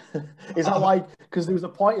 Is that like because there was a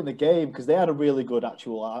point in the game because they had a really good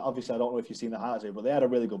actual obviously I don't know if you've seen the highlights but they had a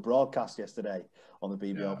really good broadcast yesterday on the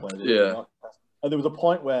BBL player. And there was a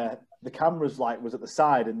point where the cameras was at the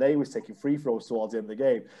side and they was taking free throws towards the end of the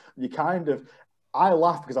game. And I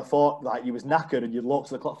laughed because I thought like you was knackered and you looked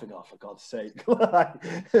at the clock thinking, oh, for God's sake. But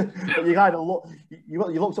you kind of look you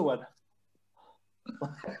looked at when I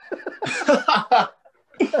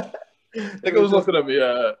think I was looking at me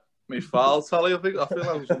my foul tally. I feel like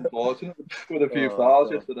I was unfortunate with a few fouls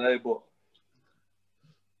yesterday, but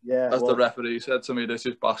as the referee said to me, "This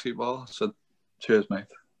is basketball." I said, "Cheers, mate.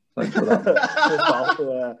 Thanks for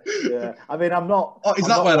that." Yeah. I mean, I'm not. Oh, is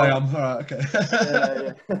that where I am? All right, okay.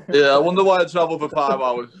 Yeah. I wonder why I travelled for 5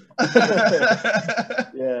 hours.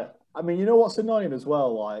 Yeah. I mean, you know what's annoying as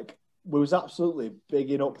well? Like, we was absolutely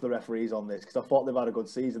bigging up the referees on this because I thought they've had a good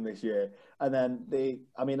season this year. And then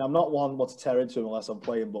I'm not one to tear into them unless I'm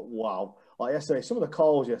playing, but wow. Like yesterday, some of the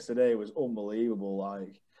calls yesterday was unbelievable.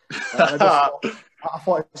 Like I thought,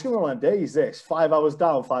 it's going to be one of them days, 5 hours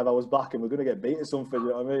down, 5 hours back, and we're going to get beat or something, you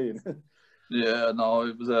know what I mean? Yeah, no,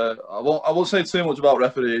 it was I won't say too much about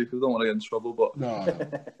referees because I don't want to get in trouble, but... No.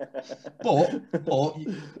 But,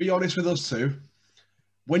 be honest with us too.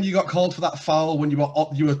 When you got called for that foul, when you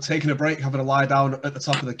were taking a break, having a lie down at the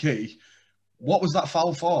top of the key, what was that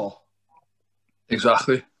foul for?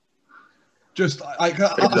 Exactly. Just I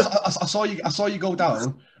saw you go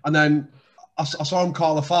down, and then I saw him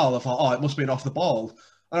call a foul. I thought, oh, it must be an off the ball,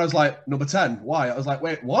 and I was like, number 10. Why? I was like,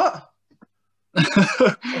 wait, what?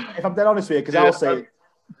 If I'm dead honest with you, because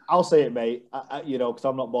I'll say it, mate. Because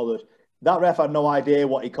I'm not bothered. That ref had no idea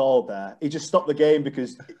what he called there. He just stopped the game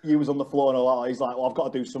because he was on the floor and all that. He's like, well, I've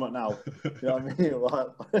got to do something now. You know what I mean?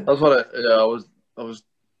 That's what I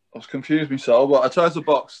was confused myself, but I tried to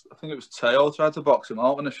box. I think it was Teo. Tried to box him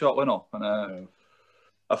out when the shot went up, and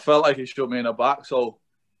I felt like he shot me in the back. So,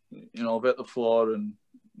 I bit the floor, and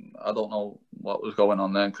I don't know what was going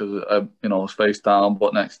on then because I was face down.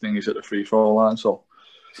 But next thing he's at the free throw line. So,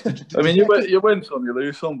 I mean, you win some, you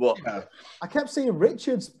lose some. But I kept seeing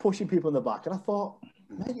Richards pushing people in the back, and I thought,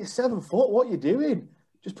 mate, you're 7 foot. What are you doing?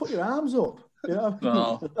 Just put your arms up. You know?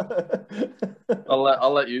 No.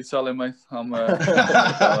 I'll let you tell him, mate. I'm not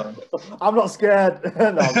scared.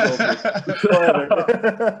 No,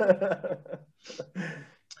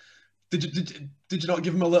 Did you not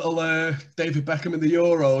give him a little David Beckham in the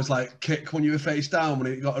Euros kick when you were face down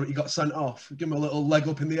when he got sent off? Give him a little leg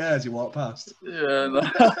up in the air as you walk past. Yeah. No.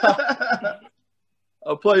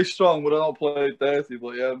 I play strong, but I don't play dirty.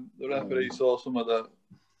 But yeah, the referee saw some of that.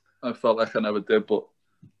 I felt like I never did, but.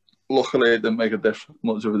 Luckily, it didn't make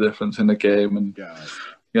much of a difference in the game, and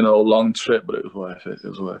long trip, but it was worth it. It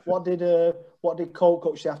was worth it. What did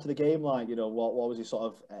coach say after the game like? What was his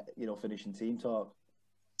sort of finishing team talk?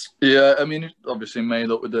 Yeah, I mean, obviously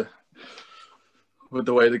made up with the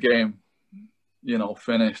way the game,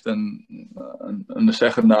 finished, and the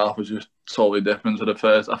second half was just totally different to the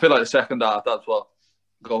first. I feel like the second half, that's what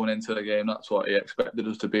going into the game, that's what he expected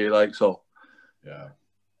us to be like. So, yeah.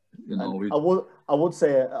 I would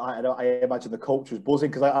say I imagine the coach was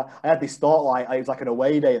buzzing because I had this thought it was like an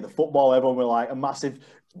away day at the football. Everyone were like a massive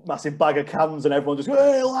bag of cans and everyone just go,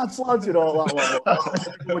 hey lads,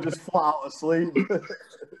 that. We were just flat out asleep.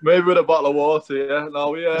 Maybe with a bottle of water. Yeah, no,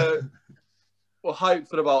 we were hyped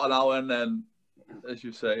for about an hour, and then as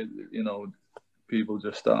you say, people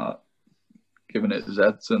just start giving it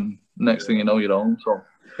Zeds, and next thing you know, you're home. So,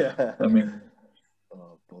 I mean,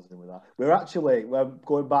 buzzing with that. We're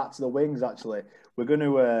going back to the Wings. Actually, we're going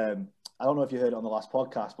to. I don't know if you heard it on the last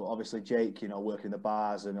podcast, but obviously Jake, working the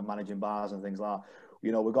bars and managing bars and things like that.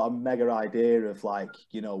 We've got a mega idea of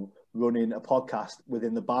running a podcast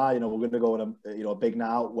within the bar. We're going to go on a big night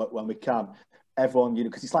out when we can. Everyone,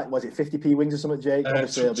 because it's was it 50p wings or something, Jake?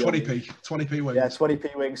 Obviously, 20p wings. Yeah,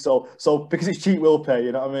 20p wings. So because it's cheap, we'll pay.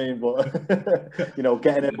 You know what I mean? But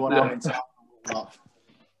getting everyone out in time.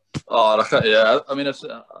 Oh, yeah. I mean,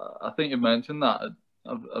 I think you mentioned that.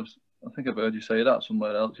 I think I've heard you say that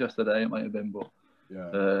somewhere else yesterday. It might have been, but yeah.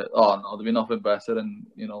 There'll be nothing better, and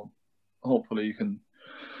hopefully you can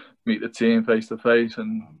meet the team face to face,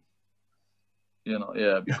 and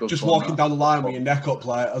just walking down the line with your neck up,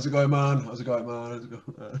 like, how's it going, man? How's it going, man? How's it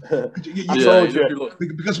going? I told you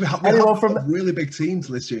because we have a really big team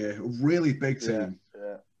this year, a really big team.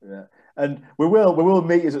 Yeah. And we will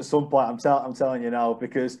meet us at some point. I'm telling you now,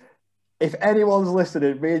 because if anyone's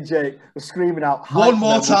listening, me and Jake are screaming out. One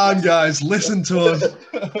more time, guys, listen to us.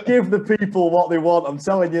 Give the people what they want. I'm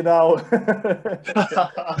telling you now.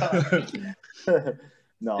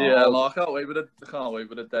 No. Yeah, I can't wait for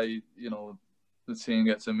the day. The team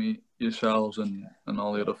get to meet yourselves and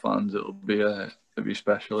all the other fans. It'll be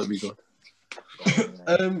special. It'll be good.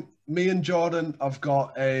 Me and Jordan have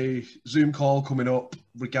got a Zoom call coming up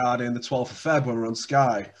regarding the 12th of Feb when we're on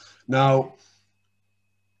Sky. Now,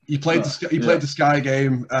 you played the Sky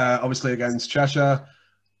game, obviously against Cheshire.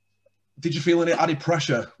 Did you feel any added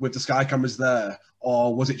pressure with the Sky cameras there,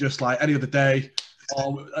 or was it just like any other day,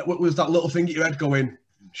 or was that little thing at your head going,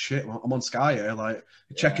 shit, I'm on Sky here, like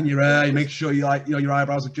checking your hair, you make sure your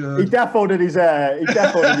eyebrows are good? He deffoed his hair.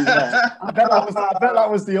 I bet that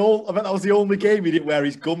was the only game he didn't wear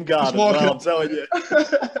his gum guard as well, I'm telling you.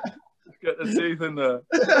 Get the teeth in there.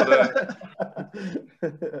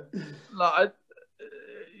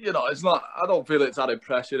 It's not. I don't feel it's added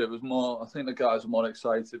pressure. It was more. I think the guys were more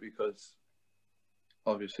excited because,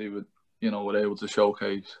 obviously, we're able to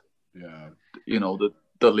showcase,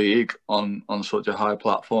 the league on such a high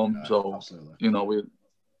platform. Yeah, so absolutely.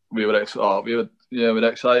 We were excited.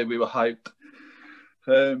 We were hyped.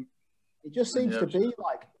 It just seems to be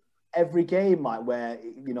like every game, where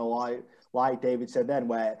like David said then,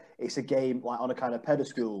 where it's a game on a kind of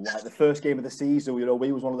pedestal. Like the first game of the season, we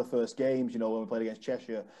was one of the first games, when we played against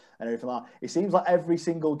Cheshire and everything like that. It seems like every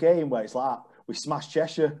single game where it's like we smashed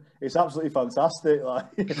Cheshire. It's absolutely fantastic.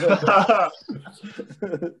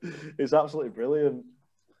 It's absolutely brilliant.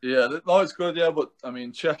 Yeah, no, it's good. Yeah, but I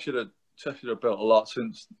mean, Cheshire have built a lot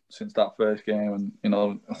since that first game, and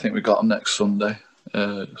I think we got them next Sunday.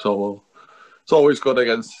 So it's always good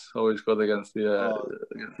against the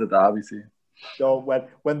Derby team. So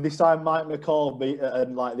when they signed Mike McCall,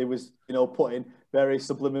 and they was putting very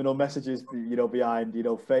subliminal messages behind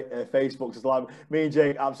Facebook, just like me and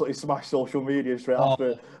Jake absolutely smashed social media straight after,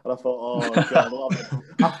 and I thought, oh god.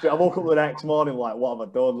 After I woke up the next morning like, what have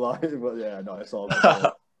I done? But yeah, no, it's all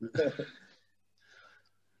good.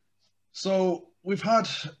 So we've had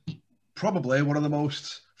probably one of the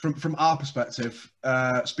most, from our perspective,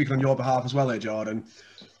 speaking on your behalf as well, Jordan,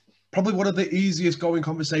 probably one of the easiest going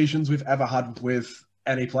conversations we've ever had with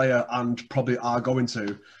any player, and probably are going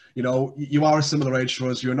to. You are a similar age to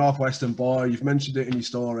us. You're a Northwestern boy. You've mentioned it in your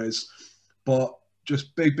stories, but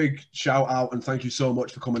just big shout out and thank you so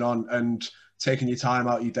much for coming on and taking your time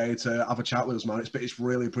out of your day to have a chat with us, man. It's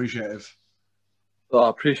really appreciative. I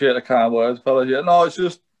appreciate the kind words, fellas. Yeah, no, it's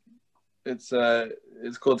just it's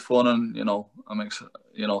good fun, and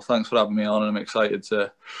thanks for having me on, and I'm excited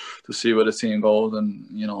to see where the team goes, and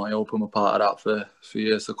I hope I'm a part of that for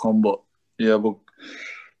years to come. But yeah, we'll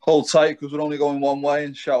hold tight because we're only going one way.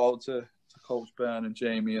 And shout out to Coach Ben and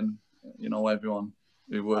Jamie and everyone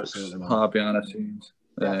who works hard behind the scenes.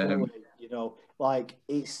 Definitely,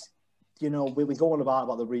 it's. We go on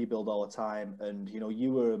about the rebuild all the time, and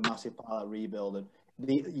you were a massive part of that rebuild, and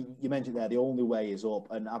you mentioned there the only way is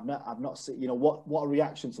up, and I've not seen what a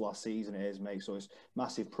reaction to last season it is, mate. So it's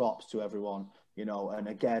massive props to everyone, and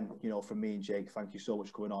again, from me and Jake, thank you so much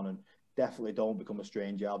for coming on, and definitely don't become a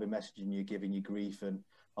stranger. I'll be messaging you, giving you grief and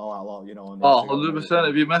all that lot, 100%.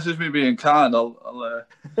 If you message me being kind, I'll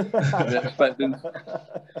be expecting.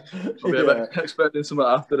 Expecting something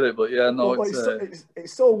after it, but yeah, no.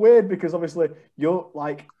 It's so weird because obviously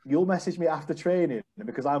you'll message me after training, and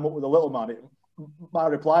because I'm up with a little man, my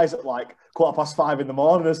replies at 5:15 in the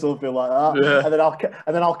morning or something like that, yeah.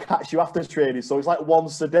 and then I'll catch you after training. So it's like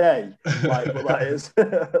once a day, but that is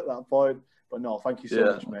at that point. But no, thank you so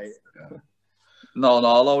much, mate. Yeah. No,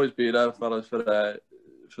 I'll always be there, fellas,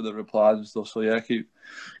 for the replies and stuff. So yeah, keep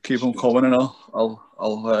them coming, and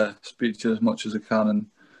I'll speak to you as much as I can, and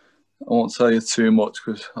I won't tell you too much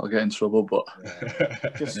because I'll get in trouble. But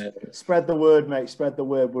just spread the word, mate. Spread the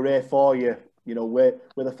word. We're here for you. You know, we're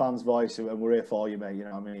the fans' voice, and we're here for you, mate. You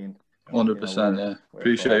know what I mean? 100%. Yeah.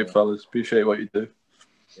 Appreciate it, fellas. Appreciate what you do.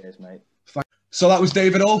 Cheers, mate. So that was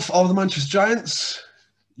David Ulph of the Manchester Giants.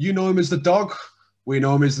 You know him as the dog. We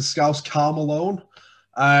know him as the Scouse Karl Malone.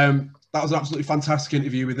 That was an absolutely fantastic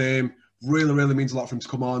interview with him. Really, really means a lot for him to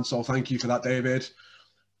come on. So thank you for that, David.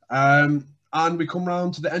 And we come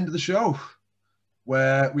round to the end of the show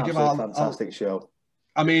where we give our fantastic show.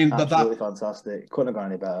 I mean, absolutely fantastic. Couldn't have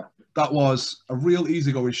gone any better. That was a real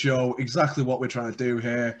easygoing show. Exactly what we're trying to do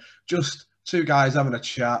here. Just two guys having a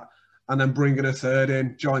chat and then bringing a third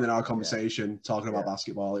in, joining our conversation, talking about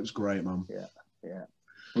basketball. It was great, man. Yeah.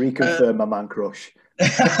 Reconfirm my man crush.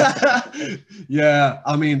 Yeah,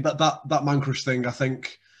 I mean that man crush thing. I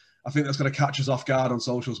think that's going to catch us off guard on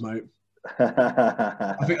socials, mate.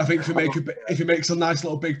 I think if he makes a nice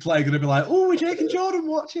little big play, going to be like, "Oh, we're Jake and Jordan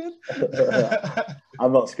watching."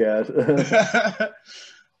 I'm not scared.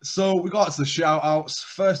 So we got to the shout outs.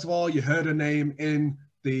 First of all, you heard her name in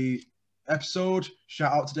the episode.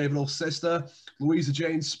 Shout out to David Ulph's sister, Louisa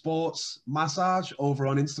Jane Sports Massage, over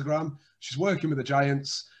on Instagram. She's working with the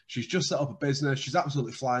Giants. She's just set up a business. She's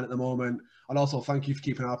absolutely flying at the moment. And also, thank you for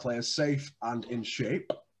keeping our players safe and in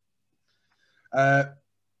shape.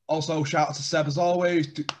 Also, shout out to Seb, as always,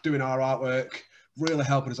 doing our artwork, really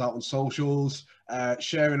helping us out on socials,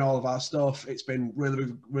 sharing all of our stuff. It's been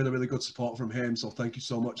really, really, really good support from him. So thank you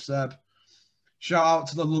so much, Seb. Shout out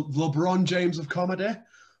to the LeBron James of comedy.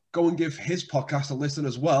 Go and give his podcast a listen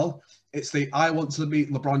as well. It's the I Want to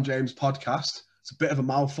Meet LeBron James podcast. It's a bit of a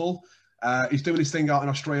mouthful. He's doing his thing out in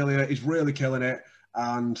Australia. He's really killing it.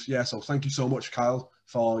 And yeah, so thank you so much, Kyle,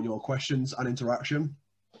 for your questions and interaction.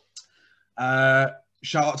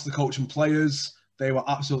 Shout out to the coach and players. They were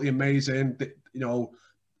absolutely amazing.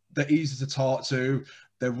 They're easy to talk to.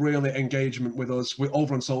 They're really engagement with us. We're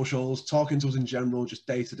over on socials, talking to us in general, just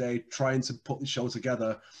day to day, trying to put the show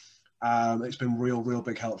together. It's been real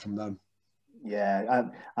big help from them. Yeah,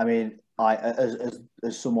 I mean, as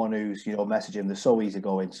someone who's messaging, they're so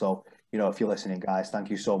easygoing. So if you're listening, guys, thank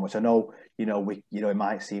you so much. I know it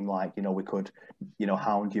might seem like we could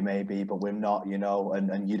hound you maybe, but we're not.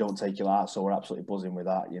 And you don't take your heart, so we're absolutely buzzing with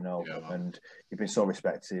that. Yeah, and you've been so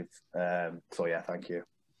receptive. So yeah, thank you.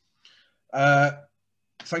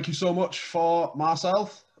 Thank you so much for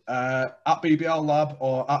Marcell at BBL Lab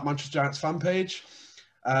or at Manchester Giants fan page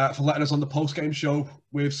for letting us on the post-game show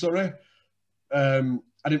with Surrey.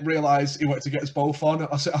 I didn't realise he wanted to get us both on.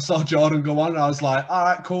 I saw Jordan go on and I was like, all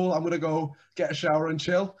right, cool, I'm going to go get a shower and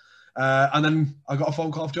chill. And then I got a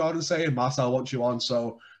phone call off Jordan saying, Marcell wants you on.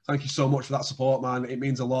 So thank you so much for that support, man. It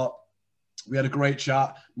means a lot. We had a great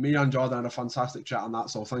chat. Me and Jordan had a fantastic chat on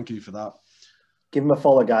that. So thank you for that. Give him a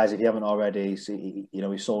follow, guys, if you haven't already.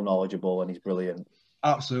 He's so knowledgeable and he's brilliant.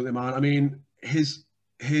 Absolutely, man. I mean, his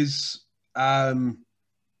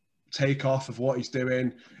takeoff of what he's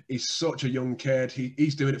doing. He's such a young kid.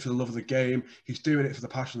 He's doing it for the love of the game. He's doing it for the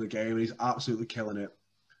passion of the game, and he's absolutely killing it.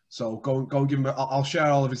 So go and give him. I'll share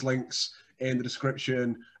all of his links in the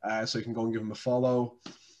description, so you can go and give him a follow.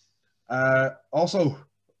 Also,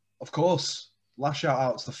 of course, last shout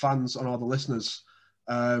out to the fans and all the listeners.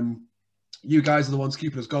 You guys are the ones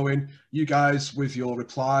keeping us going. You guys, with your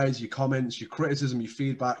replies, your comments, your criticism, your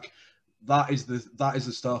feedback, that is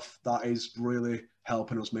the stuff that is really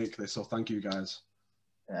helping us make this. So thank you, guys.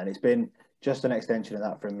 And it's been just an extension of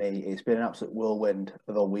that from me. It's been an absolute whirlwind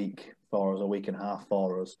of a week for us, a week and a half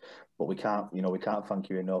for us. But we can't thank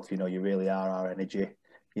you enough. You really are our energy.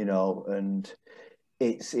 And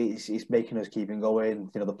it's making us keeping going.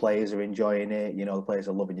 The players are enjoying it. The players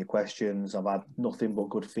are loving your questions. I've had nothing but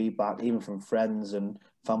good feedback, even from friends and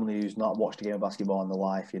family who's not watched a game of basketball in their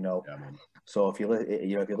life. Yeah, man. So if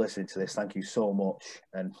you're listening to this, thank you so much,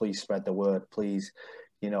 and please spread the word. Please,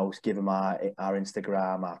 give them our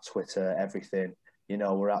Instagram, our Twitter, everything.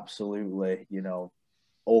 We're absolutely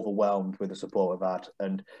overwhelmed with the support we've had,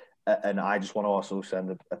 and I just want to also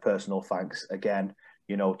send a personal thanks again.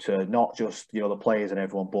 To not just the players and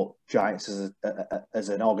everyone, but Giants as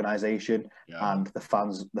an organisation, and the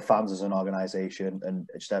fans as an organisation, and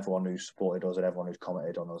just everyone who's supported us and everyone who's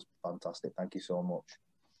commented on us. Fantastic! Thank you so much.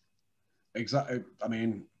 Exactly. I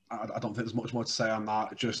mean, I don't think there's much more to say on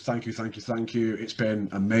that. Just thank you. It's been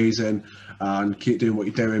amazing, and keep doing what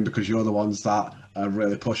you're doing because you're the ones that are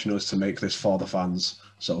really pushing us to make this for the fans.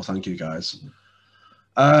 So thank you, guys.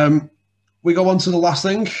 We go on to the last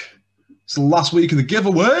thing. It's the last week of the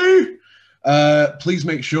giveaway. Please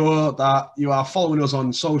make sure that you are following us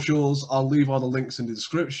on socials. I'll leave all the links in the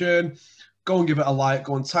description. Go and give it a like.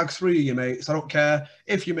 Go and tag 3 of your mates. I don't care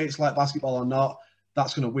if your mates like basketball or not.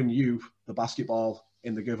 That's going to win you the basketball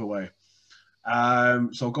in the giveaway.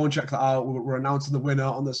 So go and check that out. We're announcing the winner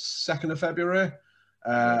on the 2nd of February.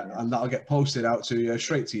 And that'll get posted out to you,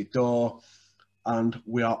 straight to your door. And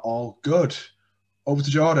we are all good. Over to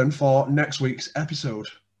Jordan for next week's episode.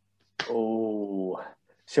 Oh,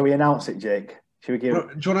 shall we announce it, Jake? Should we give? Do you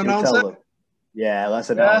want to announce it? Them? Yeah, let's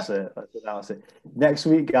announce it. Let's announce it. Next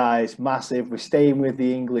week, guys, massive. We're staying with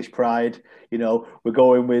the English pride. You know, we're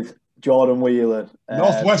going with Jordan Whelan.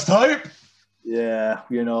 Northwest hype. Yeah,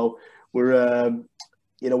 you know,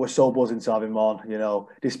 we're so buzzing to have him on, you know,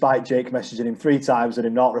 despite Jake messaging him 3 times and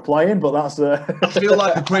him not replying, but that's... I feel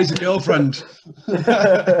like a crazy girlfriend.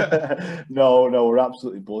 No, we're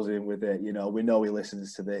absolutely buzzing with it. You know, we know he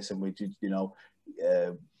listens to this and we know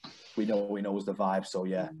he knows the vibe. So,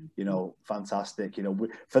 yeah, you know, fantastic. You know,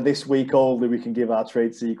 for this week only, we can give our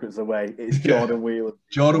trade secrets away. It's Jordan Whelan.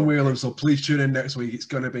 Jordan Whelan. So please tune in next week. It's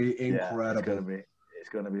going to be incredible. Yeah, it's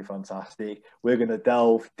going to be fantastic. We're going to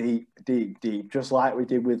delve deep, just like we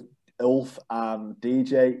did with Ulph and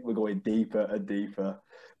DJ. We're going deeper and deeper.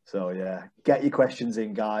 So yeah, get your questions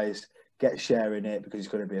in, guys. Get sharing it because it's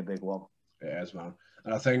going to be a big one. It is, man.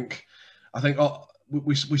 And I think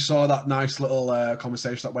we saw that nice little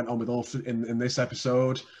conversation that went on with Ulph in this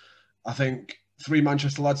episode. I think 3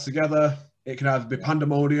 Manchester lads together. It can either be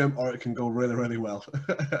pandemonium or it can go really, really well.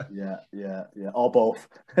 Yeah. Or both.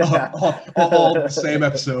 or the same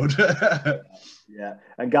episode. Yeah.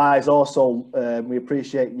 And guys, also, we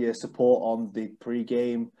appreciate your support on the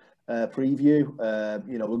pre-game preview.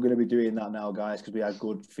 You know, we're going to be doing that now, guys, because we had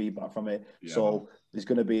good feedback from it. Yeah. So there's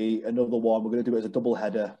going to be another one. We're going to do it as a double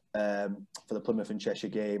header for the Plymouth and Cheshire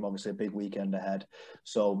game. Obviously, a big weekend ahead.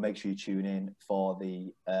 So make sure you tune in for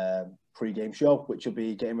the pre-game show, which will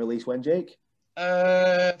be getting released when, Jake?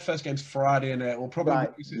 First game's Friday, and we'll probably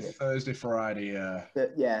release it Thursday, Friday.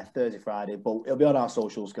 Yeah, Thursday, Friday. But it'll be on our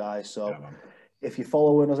socials, guys. So if you're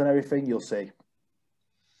following us and everything, you'll see.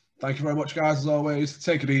 Thank you very much, guys, as always.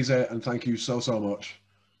 Take it easy, and thank you so much.